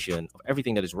illustration of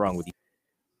everything that is wrong with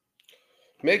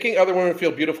making other women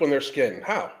feel beautiful in their skin.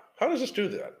 How does this do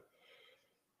that?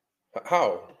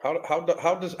 How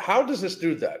does this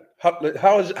do that?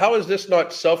 How is this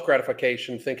not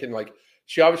self-gratification? Thinking like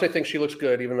she obviously thinks she looks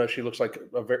good, even though she looks like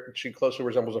she closely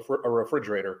resembles a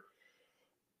refrigerator.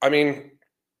 I mean,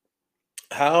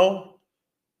 how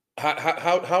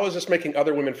is this making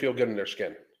other women feel good in their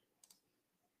skin?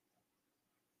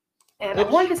 And I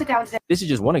wanted to sit down today. This is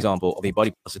just one example of a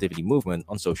body positivity movement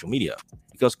on social media,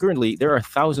 because currently there are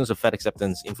thousands of fat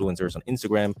acceptance influencers on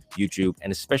Instagram, YouTube,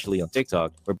 and especially on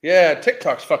TikTok. Yeah,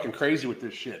 TikTok's fucking crazy with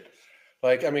this shit.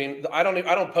 Like, I mean, I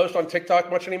don't post on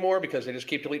TikTok much anymore because they just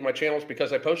keep deleting my channels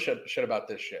because I post shit about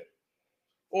this shit,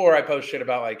 or I post shit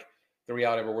about like the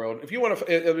reality of our world. If you want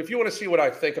to see what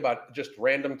I think about just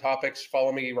random topics,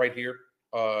 follow me right here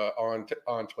on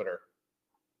Twitter,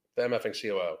 the MFing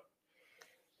COO.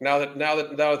 Now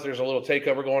that there's a little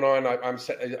takeover going on,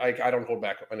 I don't hold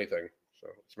back anything. So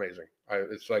it's amazing.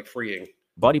 It's like freeing.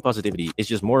 Body positivity is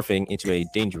just morphing into a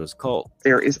dangerous cult.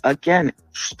 There is, again,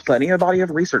 plenty of body of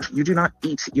research. You do not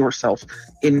eat yourself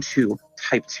into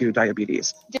type 2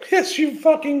 diabetes. Yes, you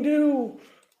fucking do.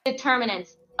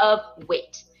 Determinants of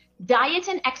weight. Diet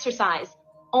and exercise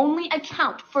only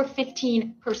account for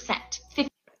 15%.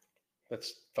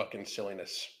 That's fucking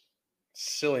silliness.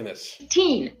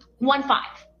 15.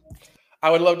 I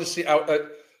would love to see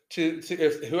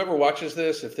if whoever watches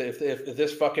this, if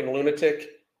this fucking lunatic,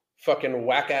 fucking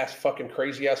whack ass, fucking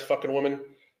crazy ass fucking woman,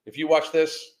 if you watch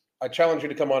this, I challenge you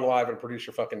to come on live and produce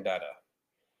your fucking data.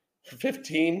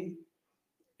 15.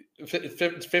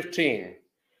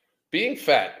 Being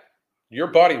fat, your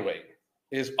body weight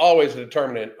is always a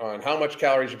determinant on how much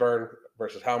calories you burn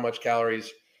versus how much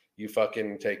calories you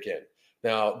fucking take in.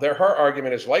 Now, her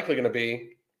argument is likely going to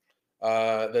be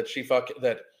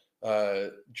that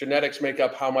genetics make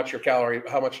up how much your calorie,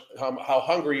 how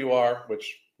hungry you are,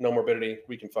 which no morbidity,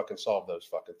 we can fucking solve those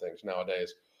fucking things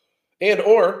nowadays,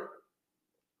 or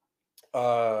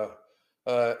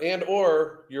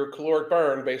your caloric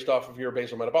burn based off of your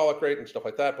basal metabolic rate and stuff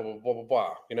like that, blah, blah, blah, blah,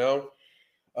 blah, you know?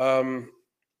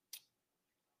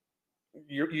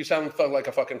 You sound like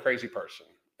a fucking crazy person,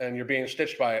 and you're being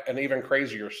stitched by an even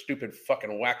crazier, stupid,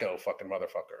 fucking wacko fucking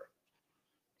motherfucker.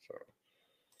 So,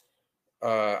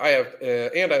 I have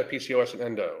PCOS and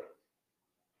endo.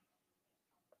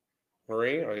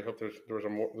 Marie, I hope there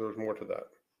was more to that.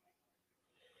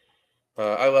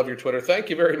 I love your Twitter. Thank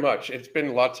you very much. It's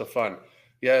been lots of fun.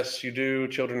 Yes, you do.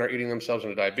 Children are eating themselves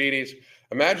into diabetes.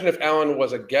 Imagine if Alan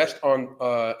was a guest on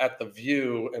at The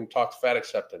View and talked fat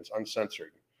acceptance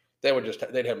uncensored.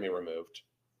 They'd have me removed.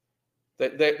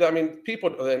 I mean,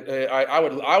 people. I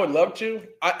would love to.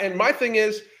 And my thing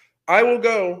is, I will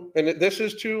go. And this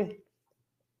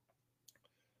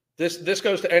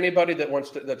goes to anybody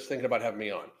that's thinking about having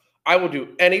me on. I will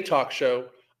do any talk show.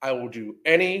 I will do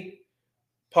any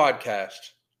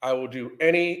podcast. I will do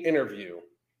any interview,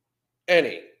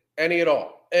 any at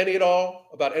all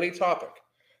about any topic,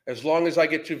 as long as I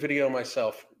get to video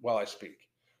myself while I speak.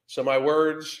 So my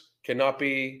words cannot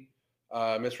be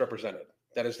misrepresented.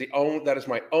 That is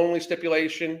my only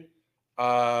stipulation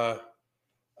that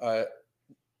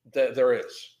there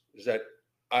is that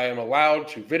I am allowed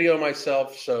to video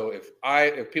myself. So if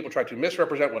people try to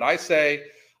misrepresent what I say,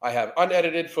 I have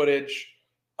unedited footage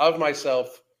of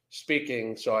myself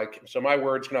speaking, so my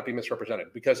words cannot be misrepresented,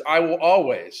 because I will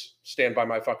always stand by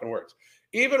my fucking words.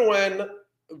 Even when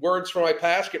words from my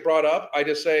past get brought up, I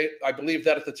just say I believe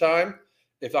that at the time.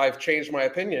 If I've changed my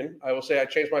opinion, I will say I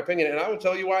changed my opinion, and I will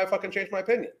tell you why I fucking changed my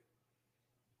opinion.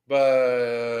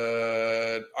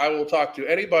 But I will talk to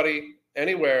anybody,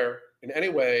 anywhere, in any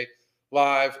way,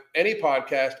 live, any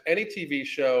podcast, any TV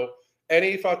show,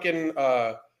 any fucking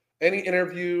any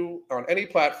interview on any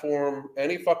platform,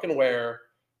 any fucking where.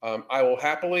 I will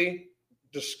happily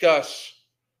discuss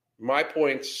my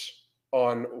points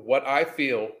on what I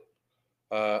feel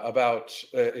about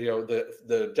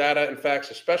the data and facts,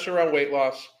 especially around weight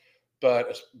loss.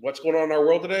 But what's going on in our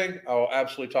world today, I will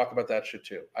absolutely talk about that shit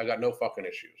too. I got no fucking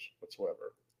issues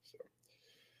whatsoever. So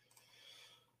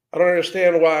I don't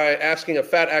understand why asking a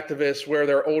fat activist where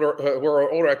our older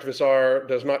activists are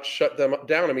does not shut them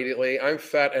down immediately. I'm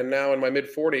fat and now in my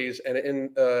mid 40s, and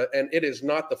it is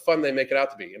not the fun they make it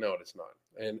out to be. No, it's not.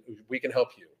 And we can help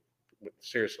you.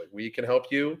 Seriously, we can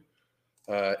help you.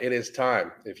 It is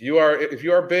time. If you are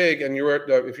big and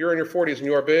if you're in your 40s and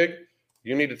you are big,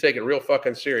 you need to take it real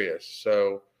fucking serious.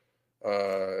 So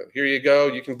here you go.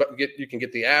 You can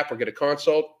get the app or get a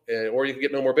consult, or you can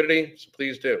get No Morbidity. So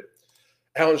please do.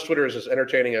 Alan's Twitter is as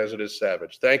entertaining as it is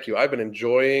savage. Thank you. I've been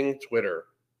enjoying Twitter.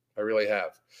 I really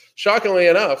have. Shockingly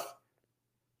enough,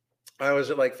 I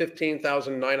was at like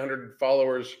 15,900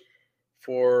 followers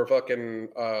for fucking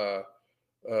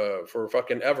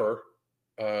ever.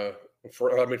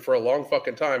 For a long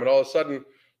fucking time, and all of a sudden,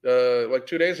 like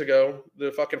 2 days ago,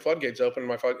 the fucking floodgates open.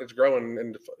 It's growing,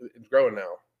 and it's growing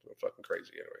now. It's fucking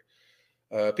crazy.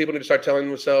 Anyway, people need to start telling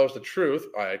themselves the truth.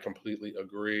 I completely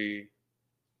agree.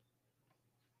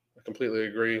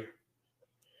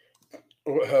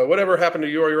 Whatever happened to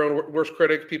you or your own worst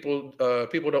critic? People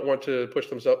don't want to push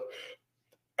themselves.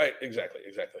 Exactly.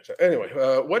 Anyway,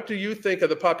 what do you think of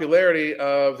the popularity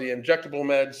of the injectable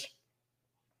meds,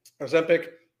 Ozempic,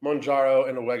 Mounjaro,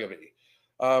 and Wegovy?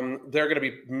 They're going to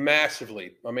be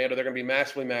massively, Amanda. They're going to be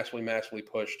massively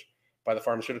pushed by the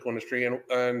pharmaceutical industry, and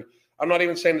I'm not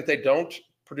even saying that they don't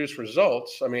produce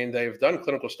results. I mean, they've done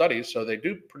clinical studies, so they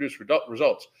do produce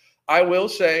results. I will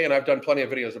say, and I've done plenty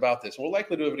of videos about this. We'll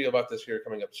likely do a video about this here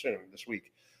coming up soon this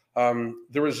week.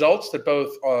 The results that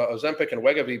both Ozempic and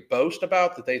Wegovy boast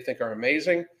about that they think are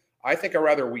amazing, I think are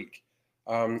rather weak.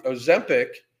 Ozempic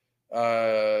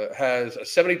has a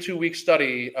 72-week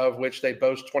study of which they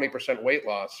boast 20% weight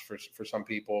loss for some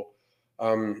people.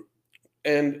 And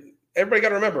everybody got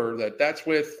to remember that that's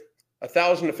with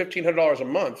 $1,000 to $1,500 a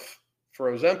month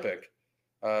for Ozempic.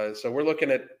 So we're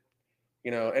looking at,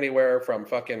 anywhere from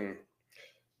fucking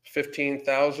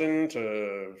 $15,000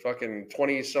 to fucking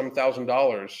 $20-some thousand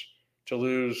to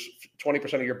lose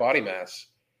 20% of your body mass.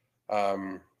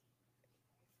 I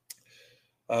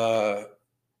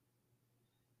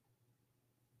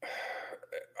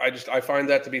find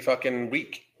that to be fucking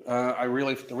weak. I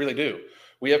really do.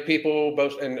 We have people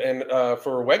both, and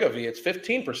for Wegovy, it's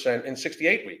 15% in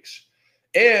 68 weeks.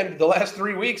 And the last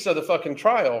 3 weeks of the fucking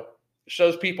trial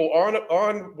shows people on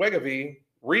Wegovy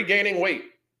regaining weight.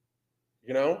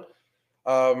 You know,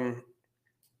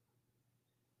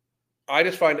 I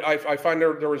just find I find the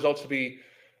results to be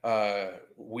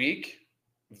weak,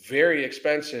 very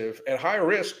expensive, and high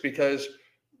risk because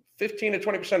 15 to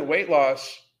 20% weight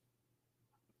loss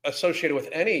associated with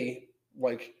any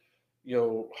like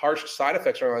harsh side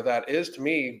effects or anything like that is to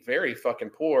me very fucking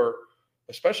poor,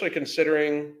 especially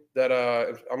considering that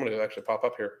I'm going to actually pop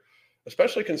up here,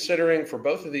 especially considering for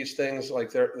both of these things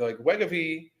like they're like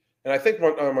Wegovy, and I think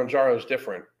Mounjaro is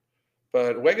different,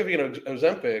 but Wegovy and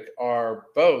Ozempic are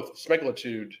both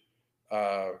semaglutide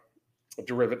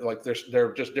derivative, like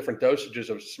they're just different dosages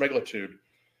of semaglutide.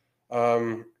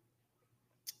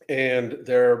 And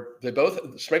they both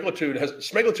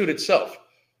semaglutide itself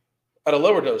at a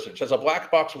lower dosage has a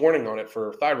black box warning on it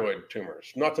for thyroid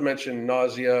tumors, not to mention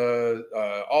nausea,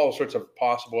 all sorts of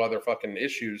possible other fucking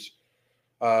issues,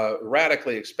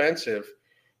 radically expensive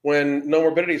when no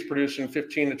morbidity is producing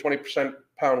 15 to 20%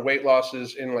 pound weight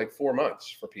losses in like 4 months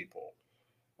for people.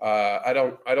 I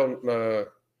don't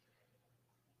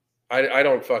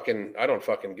fucking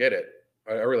get it.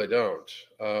 I really don't.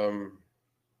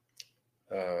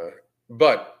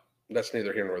 But that's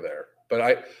neither here nor there.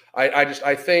 But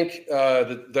I think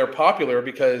that they're popular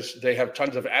because they have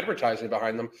tons of advertising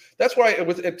behind them. That's why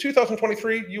in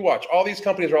 2023, you watch all these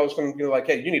companies are always going to be like,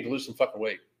 "Hey, you need to lose some fucking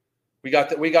weight. We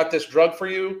got this drug for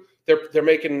you." They're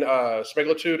making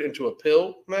semaglutide into a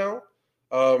pill now,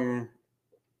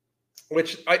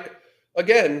 which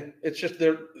it's just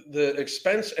the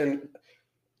expense, and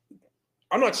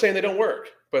I'm not saying they don't work,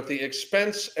 but the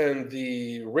expense and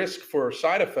the risk for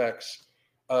side effects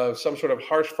of some sort of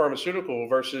harsh pharmaceutical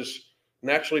versus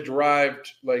naturally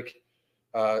derived, like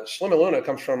Slimuluna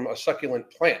comes from a succulent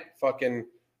plant, fucking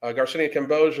Garcinia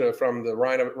cambogia from the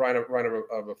rind of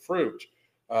a fruit,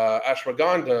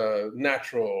 ashwagandha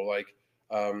natural, like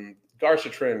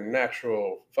garcitrin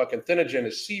natural, fucking thinogen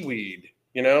is seaweed.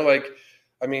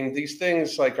 I mean, these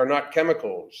things like are not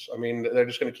chemicals. I mean, they're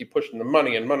just going to keep pushing the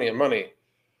money and money and money.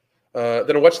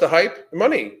 Then what's the hype?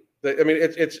 Money.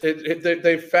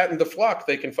 They've fattened the flock.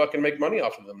 They can fucking make money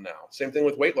off of them now. Same thing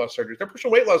with weight loss surgeries. They're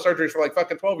pushing weight loss surgeries for like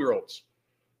fucking 12-year-olds.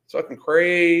 It's fucking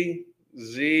crazy.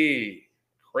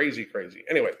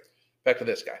 Anyway, back to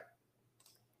this guy.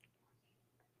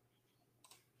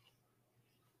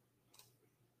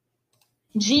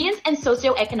 Genes and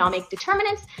socioeconomic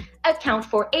determinants account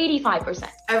for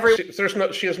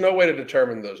 85%. She has no way to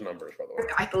determine those numbers, by the way.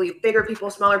 I believe bigger people,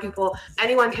 smaller people,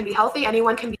 anyone can be healthy.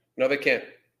 Anyone can be. No, they can't.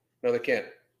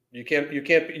 You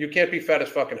can't be fat as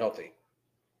fucking healthy.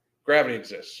 Gravity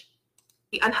exists.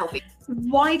 Unhealthy.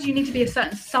 Why do you need to be a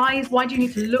certain size? Why do you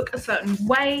need to look a certain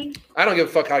way? I don't give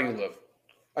a fuck how you live.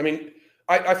 I mean,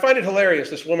 I find it hilarious.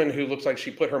 This woman who looks like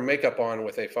she put her makeup on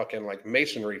with a fucking like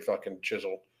masonry fucking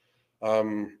chisel.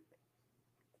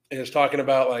 Is talking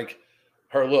about like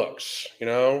her looks,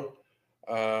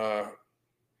 I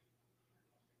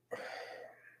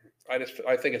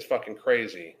think it's fucking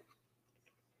crazy.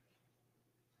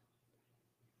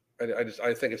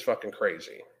 I think it's fucking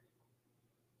crazy.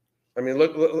 I mean,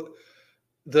 look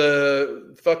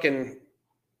the fucking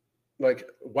like,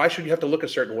 why should you have to look a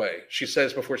certain way? She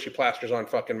says before she plasters on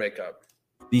fucking makeup.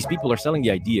 These people are selling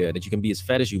the idea that you can be as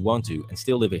fat as you want to and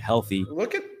still live a healthy.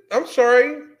 I'm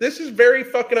sorry. This is very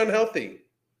fucking unhealthy.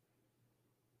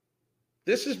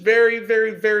 This is very,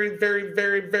 very, very, very,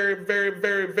 very, very, very,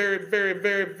 very, very, very,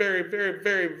 very, very, very,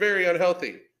 very, very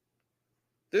unhealthy.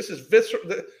 This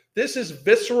is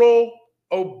visceral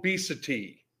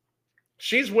obesity.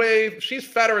 She's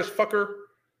fatter as fucker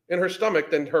in her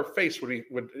stomach than her face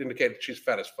would indicate that she's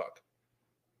fat as fuck.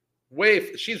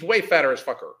 She's way fatter as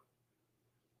fucker.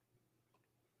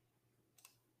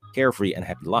 Carefree and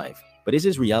happy life. But is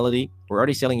this reality, or are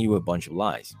they selling you a bunch of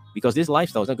lies? Because this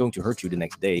lifestyle is not going to hurt you the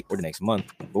next day or the next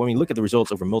month. But when we look at the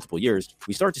results over multiple years,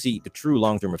 we start to see the true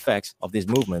long-term effects of this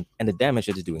movement and the damage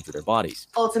it is doing to their bodies.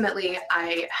 Ultimately,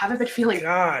 I haven't been feeling.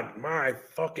 God, my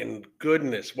fucking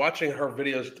goodness. Watching her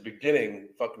videos at the beginning,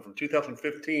 fucking from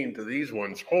 2015 to these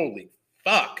ones, holy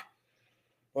fuck.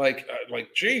 Like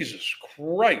Jesus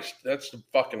Christ, that's a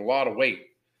fucking lot of weight.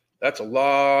 That's a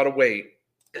lot of weight.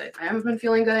 Good. I haven't been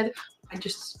feeling good.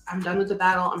 I'm done with the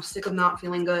battle. I'm sick of not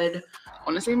feeling good.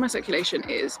 Honestly, my circulation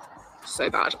is so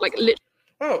bad. Like literally.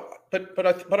 Oh, but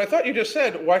I thought you just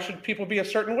said, why should people be a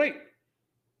certain weight?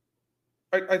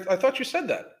 I thought you said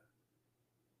that.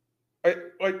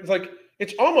 Like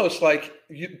it's almost like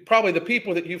you probably the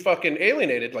people that you fucking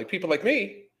alienated, like people like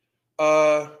me,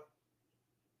 like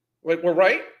we're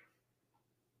right.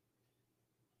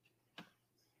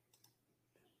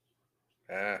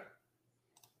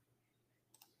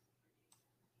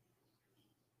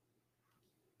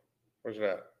 Where's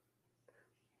that?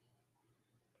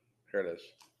 Here it is.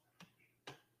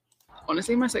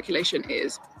 Honestly, my circulation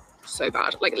is so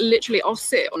bad. Like literally, I'll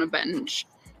sit on a bench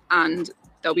and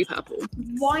they'll be purple.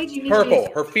 Why do you need Purple.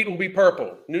 to Her feet will be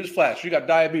purple. Newsflash, you got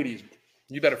diabetes.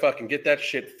 You better fucking get that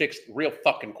shit fixed real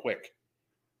fucking quick.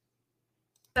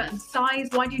 use a certain size?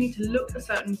 Why do you need to look a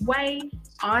certain way?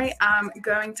 I am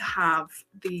going to have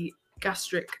the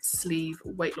gastric sleeve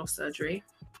weight loss surgery.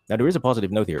 Now, there is a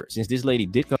positive note here, since this lady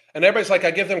did come And everybody's like,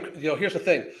 I give them, here's the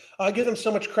thing. I give them so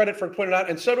much credit for putting it out,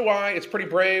 and so do I. It's pretty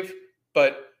brave,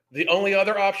 but the only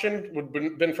other option would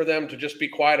have been for them to just be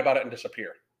quiet about it and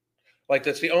disappear. Like,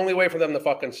 that's the only way for them to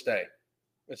fucking stay.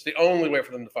 It's the only way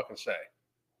for them to fucking stay.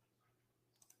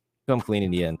 come clean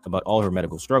in the end about all her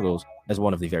medical struggles as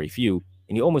one of the very few,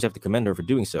 and you almost have to commend her for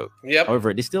doing so. Yep.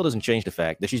 However, this still doesn't change the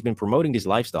fact that she's been promoting this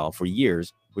lifestyle for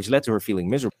years, which led to her feeling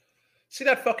miserable See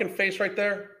that fucking face right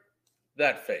there?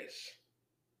 That face.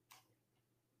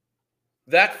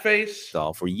 That face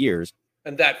for years.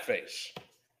 and that face.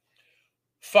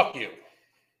 Fuck you.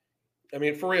 I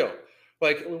mean, for real.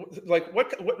 Like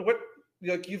what,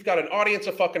 like, you've got an audience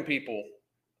of fucking people.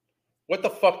 What the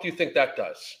fuck do you think that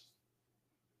does?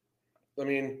 I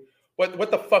mean,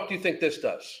 what the fuck do you think this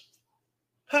does?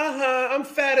 Ha ha, I'm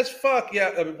fat as fuck.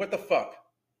 Yeah, I mean, what the fuck?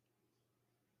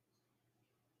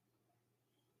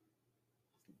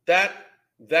 That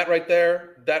right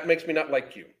there, that makes me not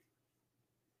like you.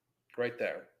 Right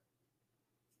there.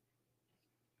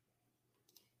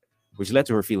 Which led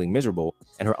to her feeling miserable,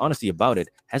 and her honesty about it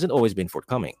hasn't always been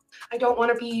forthcoming. I don't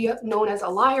want to be known as a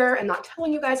liar and not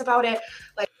telling you guys about it.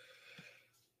 Like,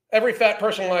 Every fat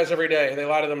person lies every day. They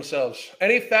lie to themselves.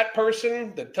 Any fat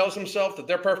person that tells himself that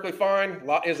they're perfectly fine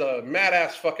is a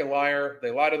mad-ass fucking liar.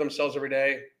 They lie to themselves every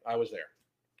day. I was there.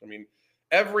 I mean,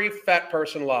 every fat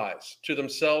person lies to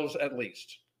themselves at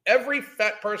least. Every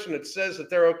fat person that says that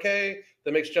they're okay,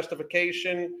 that makes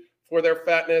justification for their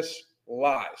fatness,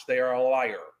 lies. They are a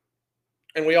liar.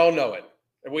 And we all know it.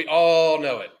 And we all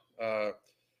know it.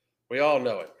 We all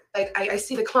know it. like I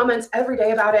see the comments every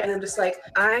day about it, and I'm just like,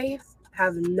 I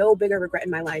have no bigger regret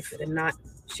in my life than not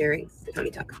sharing the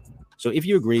tummy tuck. So if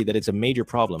you agree that it's a major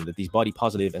problem that these body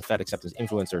positive and fat acceptance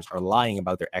influencers are lying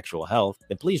about their actual health,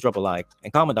 then please drop a like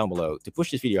and comment down below to push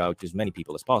this video out to as many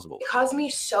people as possible. It caused me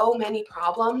so many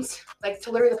problems, like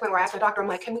to literally the point where I asked my doctor, I'm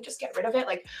like, can we just get rid of it?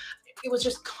 Like, it was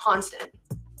just constant.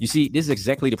 You see, this is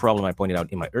exactly the problem I pointed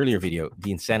out in my earlier video,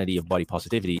 the insanity of body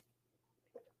positivity.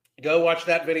 Go watch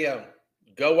that video.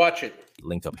 Go watch it.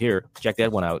 Linked up here. Check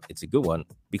that one out. It's a good one.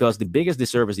 Because the biggest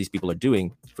disservice these people are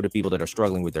doing for the people that are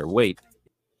struggling with their weight.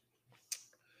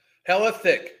 Hella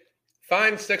thick.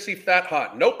 Fine, sexy, fat,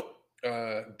 hot. Nope.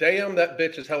 Damn, that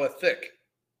bitch is hella thick.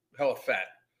 Hella fat.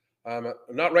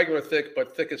 Not regular thick,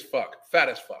 but thick as fuck. Fat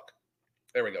as fuck.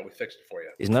 There we go. We fixed it for you.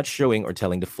 Is not showing or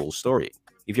telling the full story.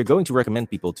 If you're going to recommend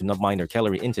people to not mind their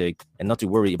calorie intake and not to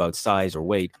worry about size or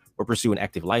weight or pursue an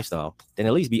active lifestyle, then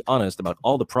at least be honest about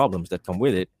all the problems that come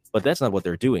with it. But that's not what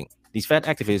they're doing. These fat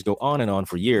activists go on and on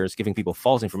for years, giving people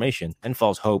false information and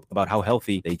false hope about how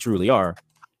healthy they truly are.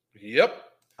 Yep.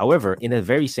 However, in that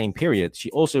very same period,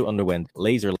 she also underwent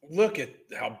laser. Look at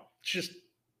how just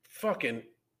fucking.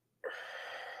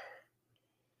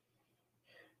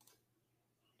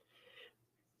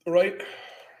 Right?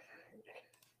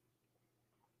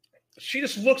 She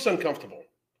just looks uncomfortable.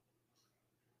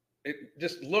 It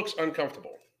just looks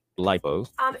uncomfortable. Lipo,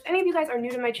 If any of you guys are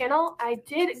new to my channel, I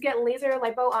did get laser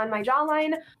lipo on my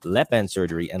jawline, lap band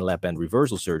surgery, and lap band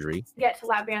reversal surgery. get to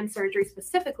lap band surgery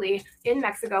specifically in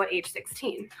Mexico at age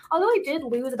 16. Although I did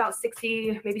lose about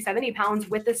 60, maybe 70 pounds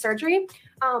with this surgery,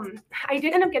 I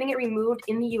did end up getting it removed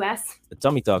in the US. A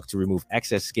tummy tuck to remove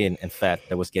excess skin and fat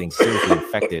that was getting seriously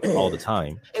infected all the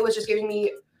time. It was just giving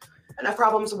me enough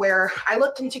problems where I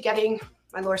looked into getting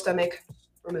my lower stomach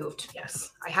removed.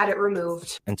 Yes, I had it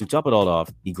removed. And to top it all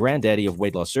off, the granddaddy of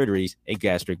weight loss surgeries, a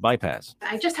gastric bypass.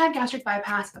 I just had gastric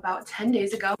bypass about 10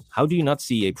 days ago. How do you not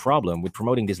see a problem with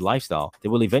promoting this lifestyle that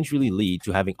will eventually lead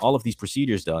to having all of these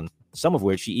procedures done, some of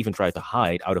which she even tried to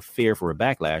hide out of fear for a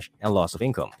backlash and loss of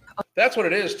income? That's what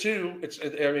it is too.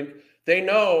 I mean, they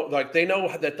know that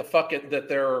that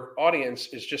their audience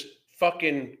is just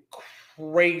fucking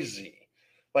crazy.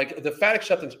 Like, the fat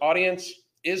acceptance audience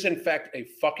is in fact a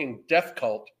fucking death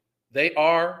cult. They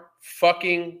are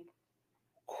fucking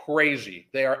crazy.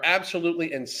 They are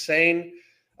absolutely insane.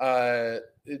 To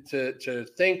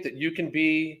think that you can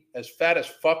be as fat as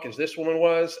fuck as this woman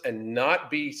was and not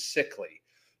be sickly.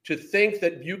 To think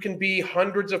that you can be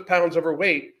hundreds of pounds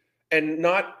overweight and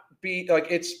not be like,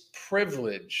 it's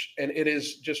privilege, and it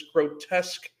is just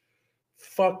grotesque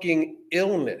fucking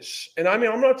illness. And I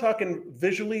mean, I'm not talking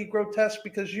visually grotesque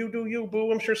because you do you, boo.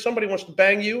 I'm sure somebody wants to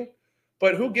bang you,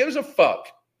 but who gives a fuck?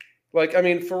 Like, I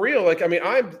mean, for real. Like, I mean,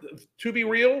 to be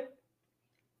real,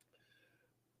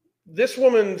 this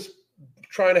woman's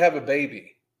trying to have a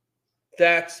baby.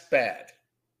 That's bad.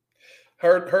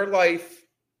 Her life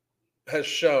has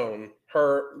shown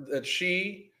her that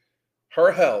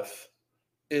her health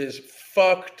is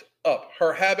fucked up.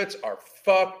 Her habits are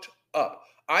fucked up.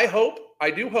 I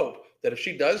do hope that if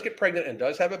she does get pregnant and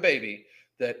does have a baby,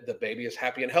 that the baby is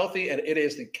happy and healthy, and it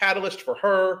is the catalyst for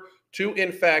her to,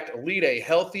 in fact, lead a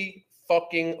healthy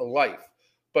fucking life.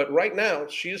 But right now,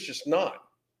 she is just not,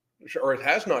 or it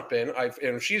has not been.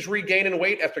 And she's regaining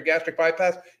weight after gastric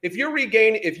bypass. If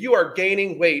you are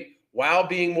gaining weight while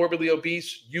being morbidly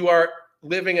obese, you are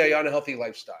living an unhealthy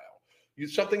lifestyle.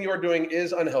 Something you are doing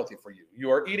is unhealthy for you. You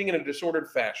are eating in a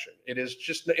disordered fashion. It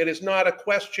is not a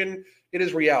question. It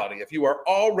is reality. If you are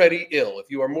already ill, if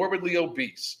you are morbidly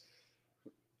obese,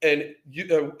 and you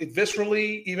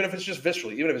viscerally, even if it's just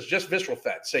visceral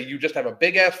fat, say you just have a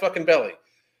big ass fucking belly,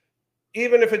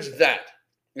 even if it's that,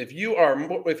 if you are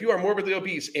morbidly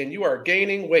obese and you are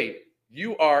gaining weight,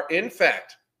 you are in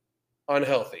fact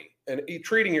unhealthy and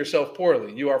treating yourself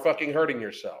poorly. You are fucking hurting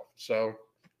yourself. So.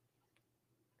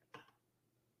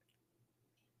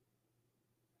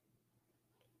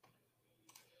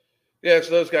 Yeah, it's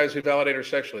those guys who validate her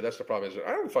sexually. That's the problem.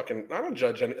 I don't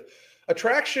judge any.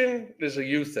 Attraction is a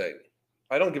you thing.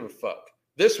 I don't give a fuck.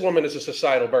 This woman is a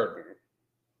societal burden.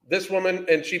 This woman,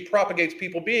 and she propagates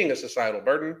people being a societal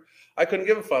burden. I couldn't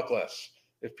give a fuck less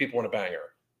if people want to bang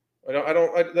her. I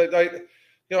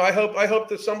hope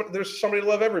that there's somebody to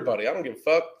love everybody. I don't give a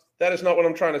fuck. That is not what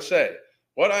I'm trying to say.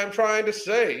 What I'm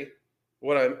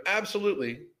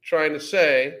absolutely trying to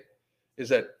say is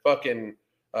that fucking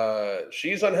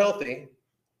she's unhealthy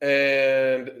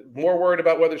and more worried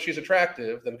about whether she's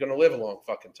attractive than going to live a long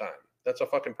fucking time. That's a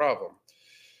fucking problem.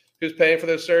 Who's paying for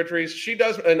those surgeries? She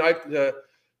does, and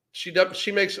she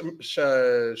makes a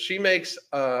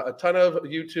ton of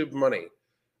YouTube money.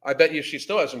 I bet you she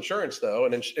still has insurance though,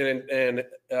 and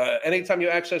anytime you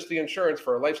access the insurance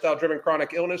for a lifestyle-driven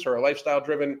chronic illness or a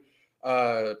lifestyle-driven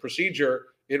procedure,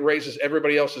 it raises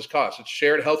everybody else's costs. It's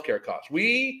shared healthcare costs.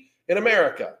 We in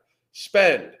America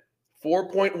spend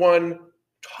 $4.1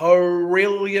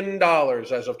 trillion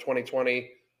as of 2020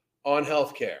 on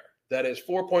healthcare. That is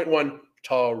 $4.1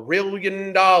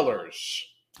 trillion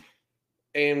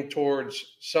aimed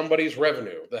towards somebody's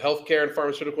revenue, the healthcare and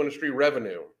pharmaceutical industry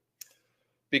revenue.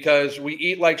 Because we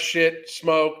eat like shit,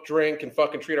 smoke, drink, and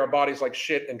fucking treat our bodies like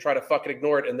shit and try to fucking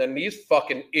ignore it. And then these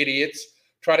fucking idiots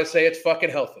try to say it's fucking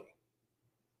healthy.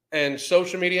 And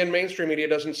social media and mainstream media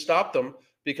doesn't stop them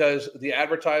because the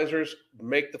advertisers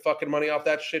make the fucking money off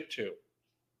that shit too.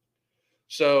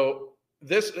 So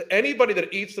anybody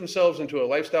that eats themselves into a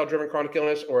lifestyle-driven chronic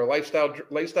illness or a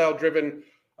lifestyle-driven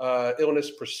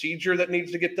illness procedure that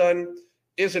needs to get done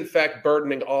is in fact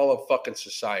burdening all of fucking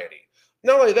society.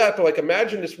 Not only that, but like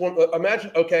imagine this one.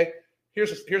 Okay,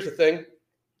 here's the thing.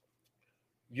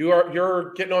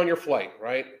 You're getting on your flight,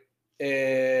 right?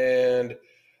 And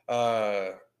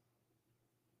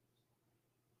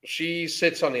she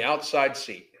sits on the outside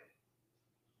seat.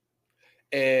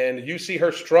 And you see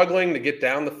her struggling to get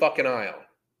down the fucking aisle.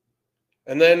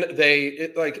 And then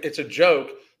it's a joke,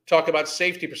 talk about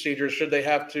safety procedures should they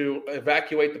have to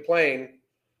evacuate the plane.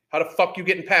 How the fuck you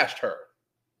getting past her?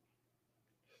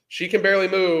 She can barely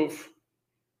move,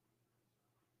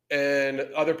 and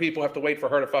other people have to wait for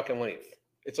her to fucking leave.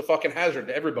 It's a fucking hazard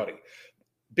to everybody.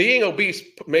 Being obese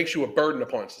makes you a burden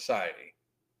upon society.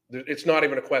 It's not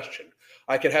even a question.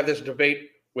 I can have this debate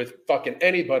with fucking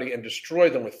anybody and destroy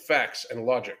them with facts and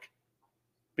logic.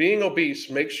 Being obese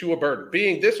makes you a burden.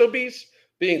 Being this obese,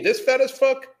 being this fat as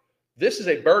fuck, this is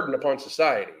a burden upon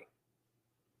society.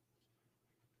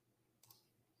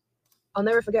 I'll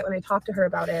never forget when I talked to her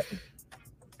about it.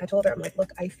 I told her, I'm like,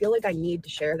 look, I feel like I need to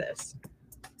share this.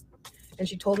 And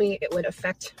she told me it would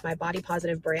affect my body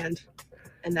positive brand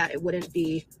and that it wouldn't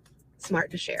be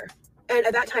smart to share. And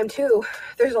at that time too,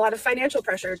 there's a lot of financial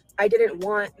pressure. I didn't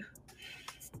want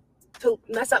to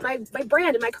mess up my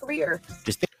brand and my career.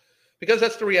 Because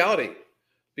that's the reality.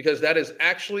 Because that is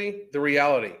actually the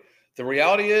reality. The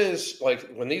reality is, like,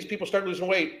 when these people start losing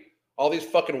weight, all these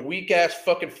fucking weak ass,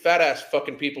 fucking fat ass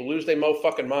fucking people lose their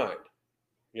fucking mind.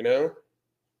 You know?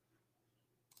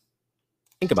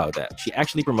 Think about that. She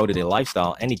actually promoted a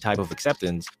lifestyle, any type of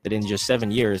acceptance, that in just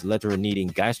 7 years led to her needing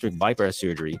gastric bypass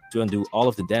surgery to undo all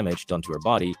of the damage done to her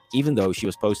body, even though she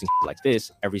was posting like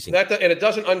this every single day. And it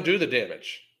doesn't undo the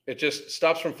damage. It just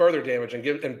stops from further damage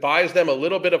and buys them a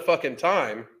little bit of fucking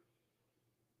time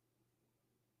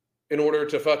in order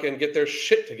to fucking get their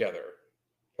shit together.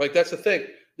 Like, that's the thing.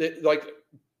 Like,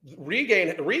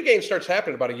 regain starts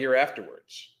happening about a year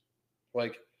afterwards.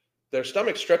 Like, their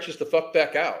stomach stretches the fuck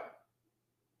back out.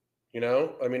 You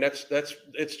know, I mean,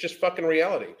 it's just fucking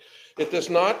reality. It does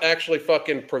not actually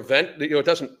fucking prevent,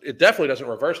 it definitely doesn't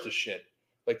reverse this shit.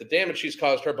 Like, the damage she's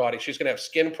caused her body, she's going to have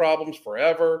skin problems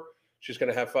forever. She's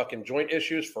going to have fucking joint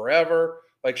issues forever.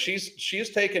 Like, she's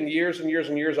taken years and years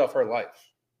and years off her life.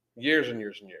 Years and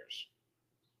years and years.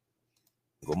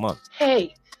 Good month.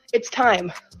 Hey, it's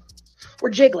time. We're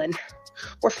jiggling,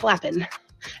 we're flapping,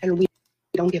 and we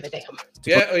don't give a damn.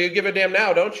 Yeah, you give a damn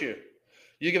now, don't you?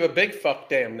 You give a big fuck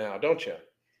damn now, don't you?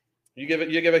 You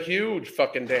give a huge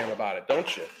fucking damn about it,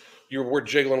 don't you? We're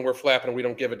jiggling, we're flapping, and we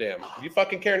don't give a damn. You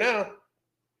fucking care now.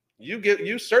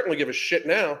 You certainly give a shit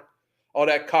now. All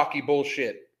that cocky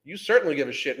bullshit. You certainly give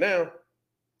a shit now.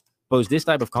 Post this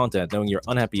type of content knowing you're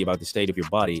unhappy about the state of your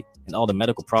body and all the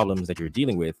medical problems that you're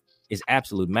dealing with is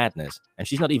absolute madness. And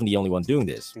she's not even the only one doing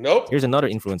this. Nope. Here's another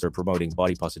influencer promoting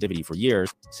body positivity for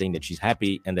years, saying that she's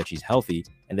happy and that she's healthy,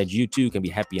 and that you too can be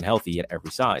happy and healthy at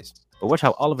every size. But watch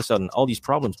how all of a sudden all these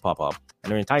problems pop up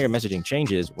and her entire messaging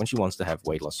changes when she wants to have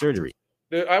weight loss surgery.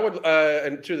 Dude, I would,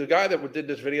 and to the guy that did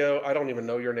this video, I don't even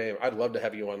know your name. I'd love to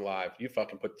have you on live. You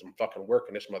fucking put some fucking work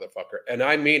in this motherfucker. And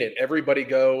I mean it. Everybody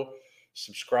go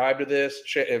subscribe to this.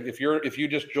 If you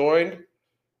just joined,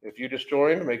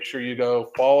 make sure you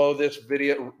go follow this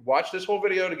video, watch this whole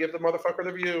video to give the motherfucker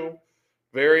the view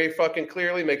very fucking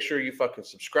clearly. Make sure you fucking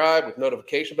subscribe with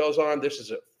notification bells on. This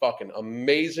is a fucking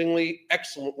amazingly,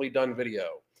 excellently done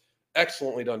video.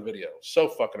 Excellently done video. So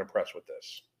fucking impressed with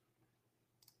this.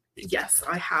 Yes,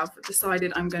 I have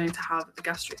decided I'm going to have the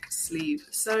gastric sleeve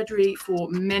surgery for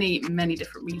many, many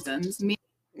different reasons.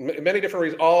 Many different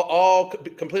reasons, all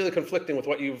completely conflicting with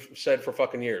what you've said for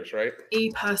fucking years, right?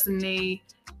 Me personally,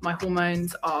 my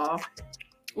hormones are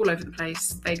all over the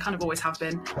place. They kind of always have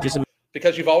been.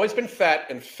 Because you've always been fat,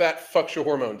 and fat fucks your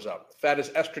hormones up. Fat is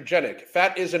estrogenic.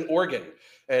 Fat is an organ.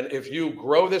 And if you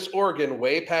grow this organ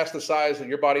way past the size that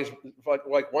your body's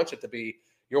like wants it to be,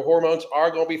 your hormones are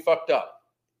going to be fucked up.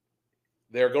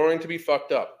 They're going to be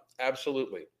fucked up.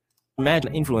 Absolutely.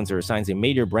 Imagine an influencer signs a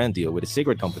major brand deal with a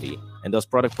cigarette company and does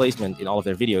product placement in all of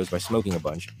their videos by smoking a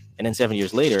bunch, and then 7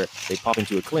 years later, they pop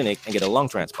into a clinic and get a lung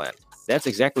transplant. That's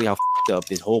exactly how f***ed up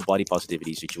this whole body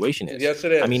positivity situation is. Yes,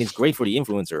 it is. I mean, it's great for the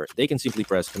influencer. They can simply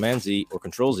press Command Z or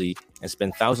Control Z and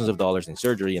spend thousands of dollars in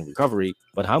surgery and recovery,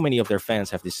 but how many of their fans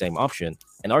have this same option?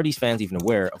 And are these fans even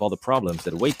aware of all the problems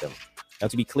that await them? Now,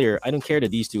 to be clear, I don't care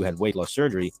that these two had weight loss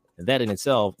surgery. That in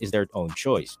itself is their own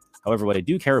choice. However, what I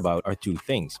do care about are two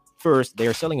things. First, they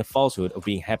are selling a falsehood of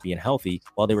being happy and healthy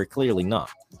while they were clearly not.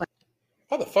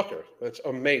 Motherfucker. That's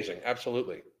amazing.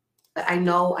 Absolutely. I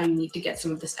know I need to get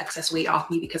some of this excess weight off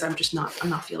me because I'm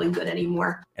not feeling good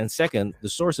anymore. And second, the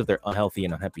source of their unhealthy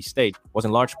and unhappy state was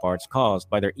in large parts caused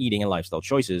by their eating and lifestyle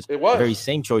choices. It was. The very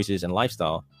same choices and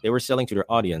lifestyle they were selling to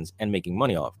their audience and making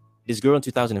money off. This girl in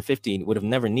 2015 would have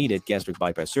never needed gastric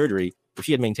bypass surgery if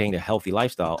she had maintained a healthy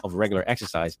lifestyle of regular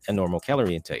exercise and normal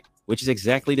calorie intake, which is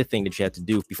exactly the thing that she had to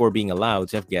do before being allowed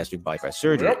to have gastric bypass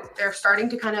surgery. Yep. They're starting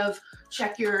to kind of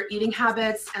check your eating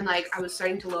habits, and like I was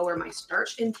starting to lower my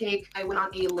starch intake. I went on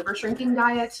a liver shrinking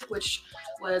diet, which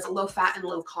was low fat and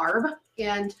low carb.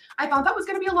 And I thought that was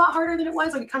going to be a lot harder than it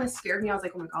was. Like, it kind of scared me. I was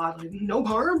like, oh my God, like, no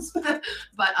carbs.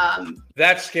 But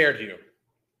that scared you.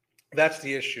 That's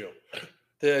the issue.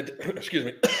 Excuse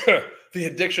me, the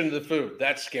addiction to the food,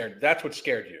 that's what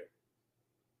scared you.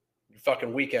 You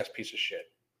fucking weak ass piece of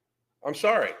shit. I'm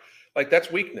sorry. Like,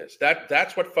 that's weakness.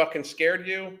 That's what fucking scared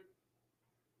you.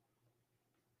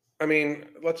 I mean,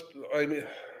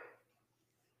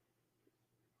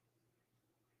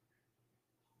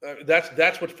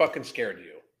 that's what fucking scared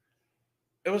you.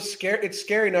 It was scary. It's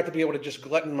scary not to be able to just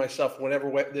glutton myself whatever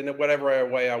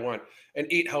way I want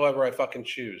and eat however I fucking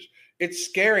choose. It's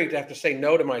scary to have to say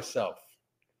no to myself.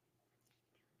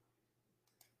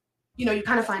 You know, you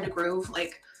kind of find a groove.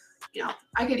 Like, you know,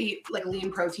 I could eat like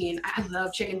lean protein. I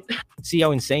love chicken. See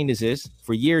how insane this is?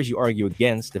 For years, you argue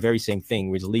against the very same thing,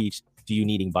 which leads to you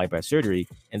needing bypass surgery.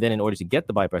 And then in order to get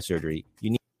the bypass surgery,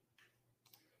 you need...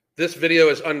 This video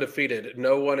is undefeated.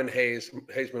 No one in Hayes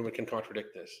movement can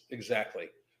contradict this. Exactly.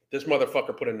 This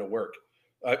motherfucker put in the work.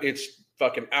 It's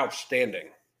fucking outstanding.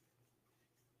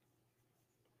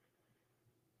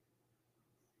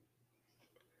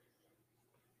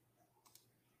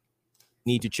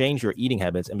 Need to change your eating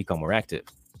habits and become more active.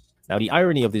 Now, the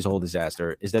irony of this whole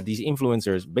disaster is that these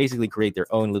influencers basically create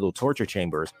their own little torture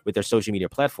chambers with their social media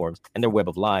platforms and their web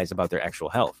of lies about their actual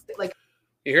health. Like,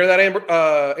 You hear that,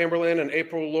 Amberlynn and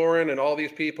April Lauren and all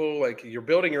these people? Like, you're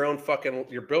building your own fucking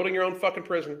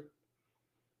prison.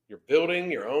 You're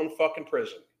building your own fucking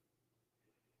prison.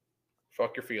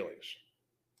 Fuck your feelings.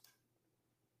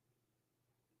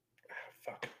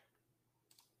 Fuck.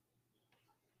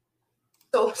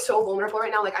 So vulnerable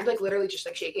right now. Like, I'm like literally just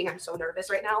like shaking. I'm so nervous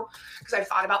right now because I've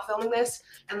thought about filming this,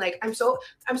 and like I'm so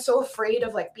afraid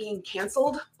of like being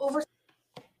canceled over.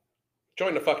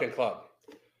 Join the fucking club.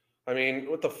 I mean,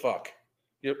 what the fuck?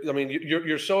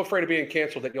 You're so afraid of being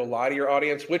canceled that you'll lie to your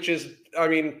audience, which is, I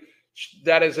mean,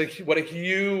 that is what a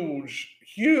huge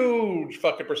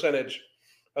fucking percentage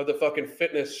of the fucking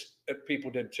fitness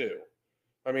people did too.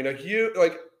 I mean,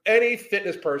 like any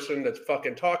fitness person that's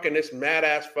fucking talking this mad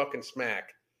ass fucking smack.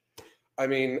 I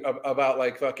mean, about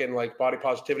like fucking like body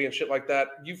positivity and shit like that.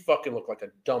 You fucking look like a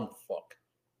dumb fuck.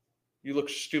 You look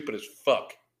stupid as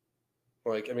fuck.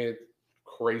 Like, I mean,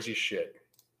 crazy shit.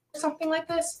 Something like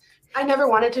this. I never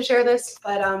wanted to share this,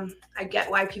 but I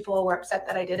get why people were upset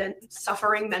that I didn't.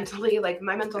 Suffering mentally, like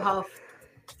my mental health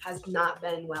has not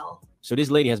been well. So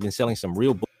this lady has been selling some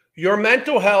real your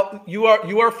mental health, you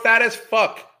are fat as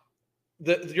fuck.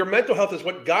 Your mental health is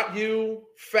what got you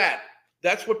fat.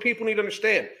 That's what people need to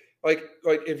understand. Like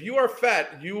if you are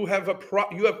fat, you have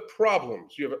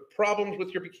problems. You have problems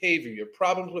with your behavior. You have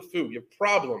problems with food. You have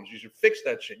problems. You should fix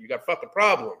that shit. You got fucking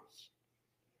problems.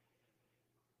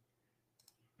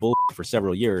 For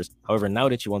several years. However, now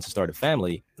that she wants to start a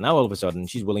family, now all of a sudden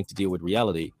she's willing to deal with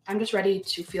reality. I'm just ready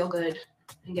to feel good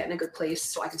and get in a good place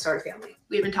so I can start a family.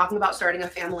 We've been talking about starting a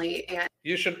family, and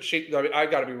you should. I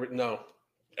got to be no,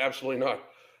 absolutely not.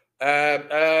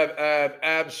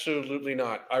 Absolutely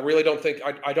not. I really don't think.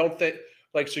 I don't think.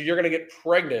 Like, so you're gonna get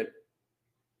pregnant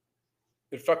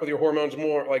and fuck with your hormones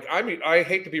more. Like, I mean, I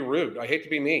hate to be rude. I hate to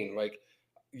be mean. Like,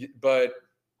 but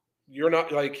you're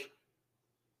not like.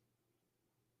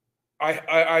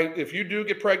 If you do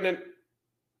get pregnant,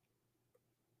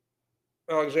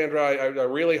 Alexandra, I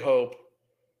really hope,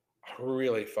 I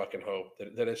really fucking hope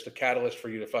that it's the catalyst for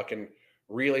you to fucking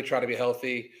really try to be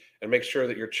healthy and make sure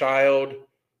that your child,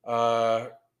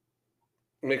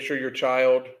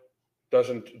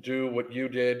 doesn't do what you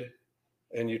did,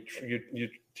 and you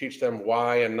teach them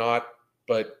why and not.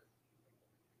 But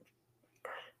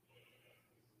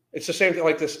it's the same thing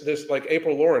like this like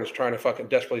April Lauren's trying to fucking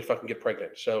desperately fucking get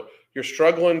pregnant. So you're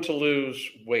struggling to lose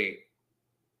weight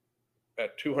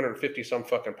at 250 some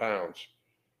fucking pounds.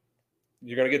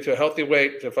 You're going to get to a healthy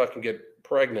weight to fucking get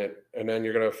pregnant, and then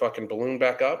you're going to fucking balloon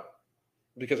back up,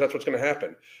 because that's what's going to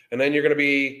happen. And then you're going to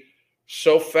be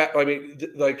so fat. I mean,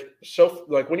 like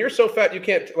when you're so fat, you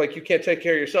can't take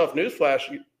care of yourself.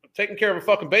 Newsflash, taking care of a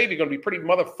fucking baby is going to be pretty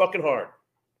motherfucking hard.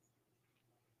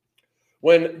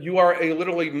 When you are a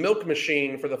literally milk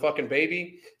machine for the fucking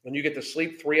baby, and you get to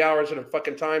sleep 3 hours at a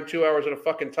fucking time, 2 hours at a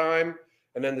fucking time,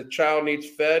 and then the child needs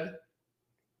fed,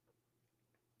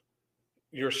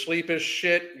 your sleep is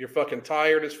shit. You're fucking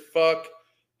tired as fuck.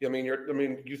 I mean,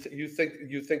 you think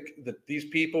that these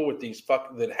people with these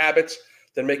fucking habits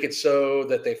that make it so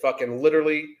that they fucking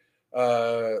literally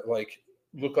like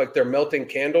look like they're melting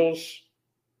candles.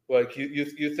 Like you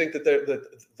think that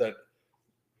that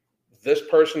this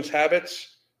person's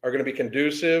habits are going to be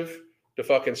conducive to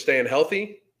fucking staying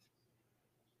healthy?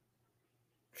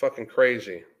 Fucking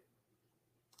crazy.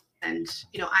 And,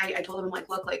 I told him, I'm like,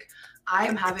 look, like, I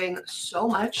am having so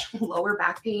much lower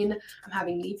back pain. I'm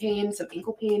having knee pain, some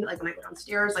ankle pain. Like, when I go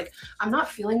downstairs, like, I'm not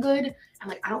feeling good. And,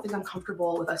 like, I don't think I'm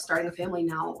comfortable with us starting a family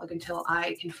now, like, until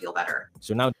I can feel better.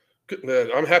 So now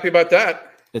I'm happy about that.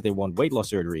 That they want weight loss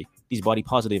surgery, these body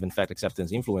positive and fat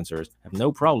acceptance influencers have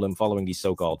no problem following these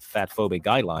so-called fat phobic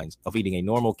guidelines of eating a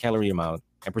normal calorie amount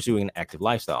and pursuing an active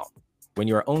lifestyle. When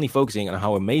you are only focusing on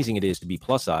how amazing it is to be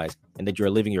plus size and that you're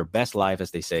living your best life,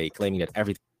 as they say, claiming that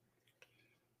everything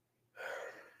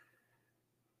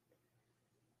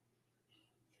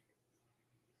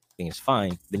is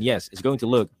fine, then yes, it's going to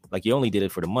look like you only did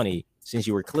it for the money, since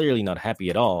you were clearly not happy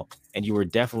at all and you were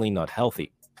definitely not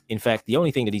healthy. In fact, the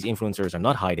only thing that these influencers are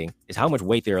not hiding is how much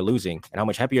weight they are losing and how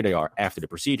much happier they are after the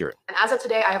procedure. And as of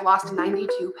today, I have lost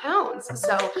 92 pounds.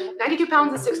 So 92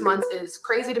 pounds in 6 months is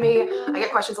crazy to me. I get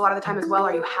questions a lot of the time as well.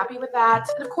 Are you happy with that?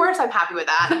 And of course I'm happy with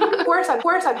that. Of course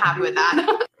I'm happy with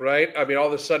that. Right? I mean, all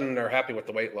of a sudden they're happy with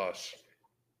the weight loss.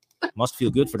 Must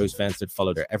feel good for those fans that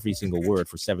follow their every single word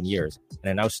for 7 years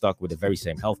and are now stuck with the very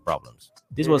same health problems.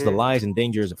 This was the lies and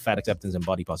dangers of fat acceptance and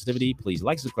body positivity. Please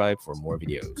like, subscribe for more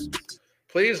videos.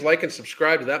 Please like and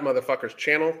subscribe to that motherfucker's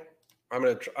channel.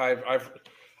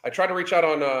 I tried to reach out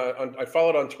on I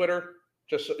followed on Twitter,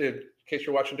 just in case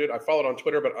you're watching, dude. I followed on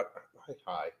Twitter, but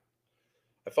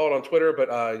I followed on Twitter,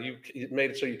 but you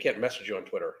made it so you can't message you on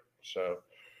Twitter. So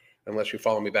unless you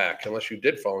follow me back, unless you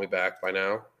did follow me back by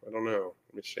now, I don't know.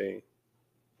 Let me see.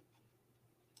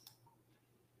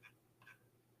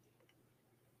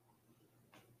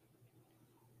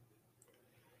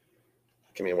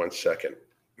 Give me 1 second.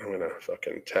 I'm going to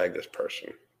fucking tag this person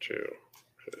too.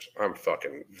 I'm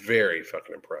fucking very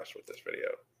fucking impressed with this video.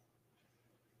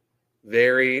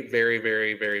 Very, very,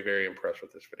 very, very, very impressed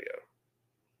with this video.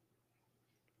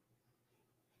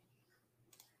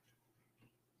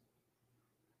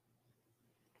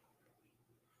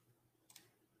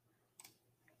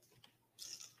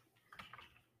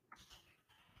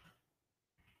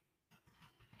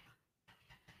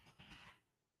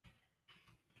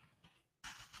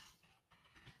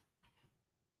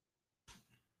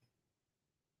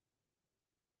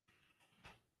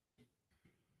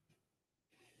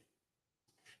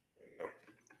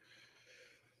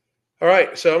 All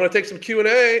right, so I'm going to take some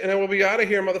Q&A, and then we'll be out of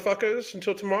here, motherfuckers.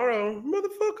 Until tomorrow,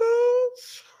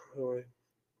 motherfuckers.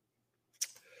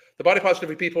 The body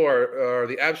positivity people are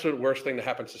the absolute worst thing that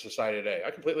happens to society today. I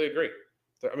completely agree.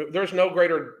 I mean, there's no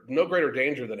greater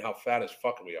danger than how fat as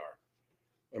fuck we are.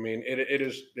 I mean, it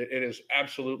is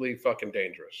absolutely fucking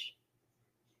dangerous.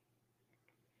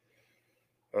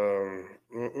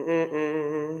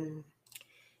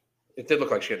 It did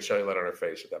look like she had cellulite on her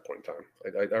face at that point in time.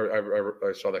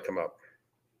 I saw that come up.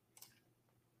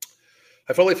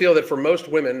 I fully feel that for most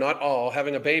women, not all,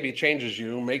 having a baby changes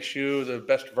you, makes you the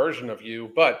best version of you.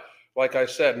 But like I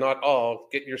said, not all.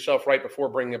 Get yourself right before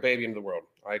bringing a baby into the world.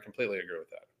 I completely agree with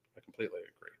that. I completely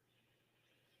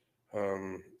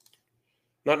agree.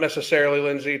 Not necessarily,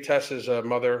 Lindsay. Tess is a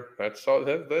mother. That's all.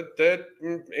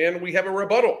 And we have a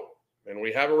rebuttal.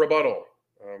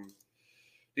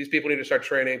 These people need to start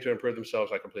training to improve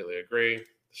themselves. I completely agree. The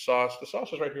sauce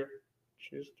is right here.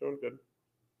 She's doing good.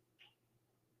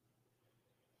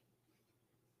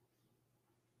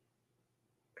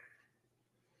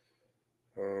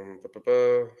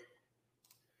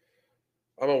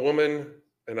 I'm a woman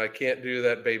and I can't do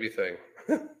that baby thing.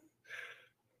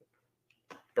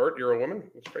 Bert, you're a woman?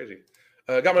 That's crazy.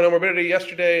 Got my morbidity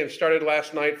yesterday and started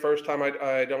last night. First time I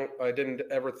didn't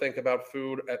ever think about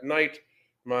food at night.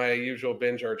 My usual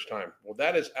binge urge time. Well,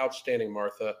 that is outstanding,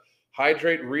 Martha.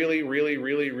 Hydrate really, really,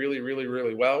 really, really, really,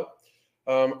 really well.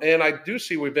 And I do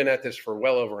see we've been at this for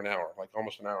well over an hour, like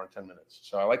almost an hour and 10 minutes.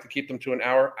 So I like to keep them to an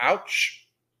hour. Ouch.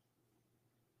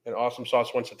 And Awesome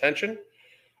Sauce wants attention.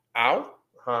 Ow.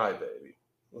 Hi, baby.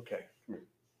 Okay. Come here.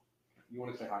 You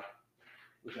want to say hi?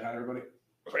 Say hi to everybody?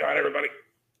 Say hi to everybody.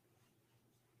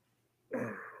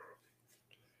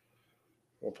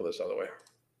 We'll pull this out of the way.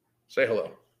 Say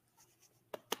hello.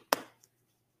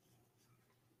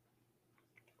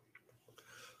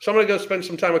 So I'm going to go spend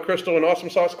some time with Crystal and Awesome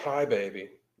Sauce. Hi, baby.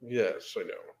 Yes, I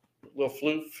know. Little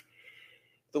floof.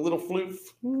 The little floof.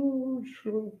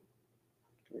 Can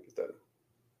we get that?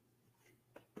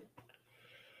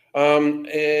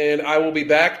 And I will be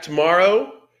back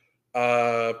tomorrow,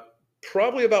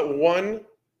 probably about 1.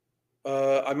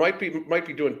 I might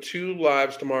be doing 2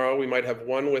 lives tomorrow. We might have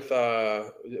one with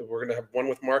we're going to have one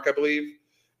with Mark, I believe,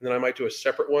 and then I might do a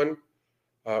separate one,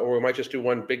 or we might just do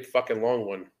one big fucking long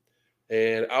one.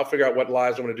 And I'll figure out what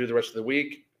lives I'm going to do the rest of the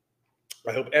week.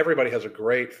 I hope everybody has a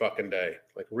great fucking day,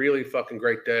 like really fucking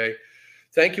great day.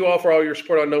 Thank you all for all your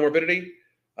support on No Morbidity.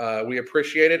 We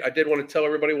appreciate it. I did want to tell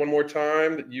everybody one more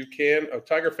time that you can.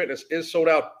 Tiger Fitness is sold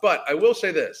out, but I will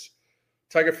say this.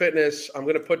 Tiger Fitness, I'm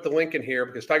going to put the link in here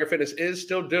because Tiger Fitness is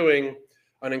still doing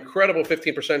an incredible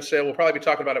 15% sale. We'll probably be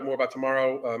talking about it more about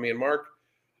tomorrow, me and Mark.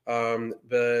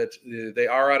 But they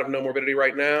are out of No Morbidity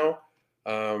right now.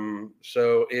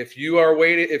 So if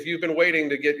you've been waiting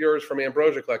to get yours from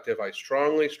Ambrosia Collective, I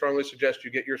strongly suggest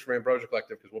you get yours from Ambrosia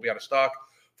Collective because we'll be out of stock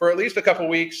for at least a couple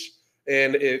weeks.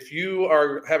 And if you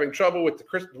are having trouble with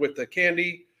the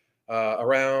candy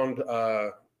around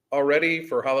already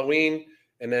for Halloween,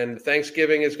 and then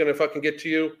Thanksgiving is going to fucking get to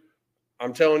you,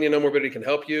 I'm telling you, No Morbidity can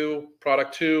help you.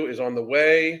 Product 2 is on the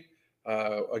way.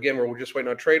 Again, we're just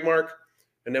waiting on trademark.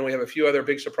 And then we have a few other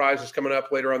big surprises coming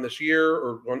up later on this year,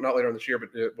 or well, not later on this year, but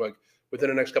like within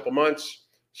the next couple months.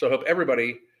 So I hope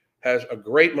everybody has a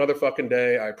great motherfucking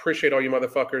day. I appreciate all you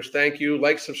motherfuckers. Thank you.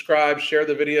 Like, subscribe, share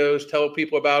the videos, tell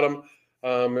people about them.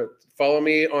 Follow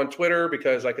me on Twitter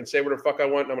because I can say whatever the fuck I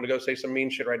want. And I'm going to go say some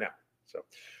mean shit right now. So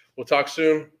we'll talk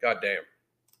soon. God damn.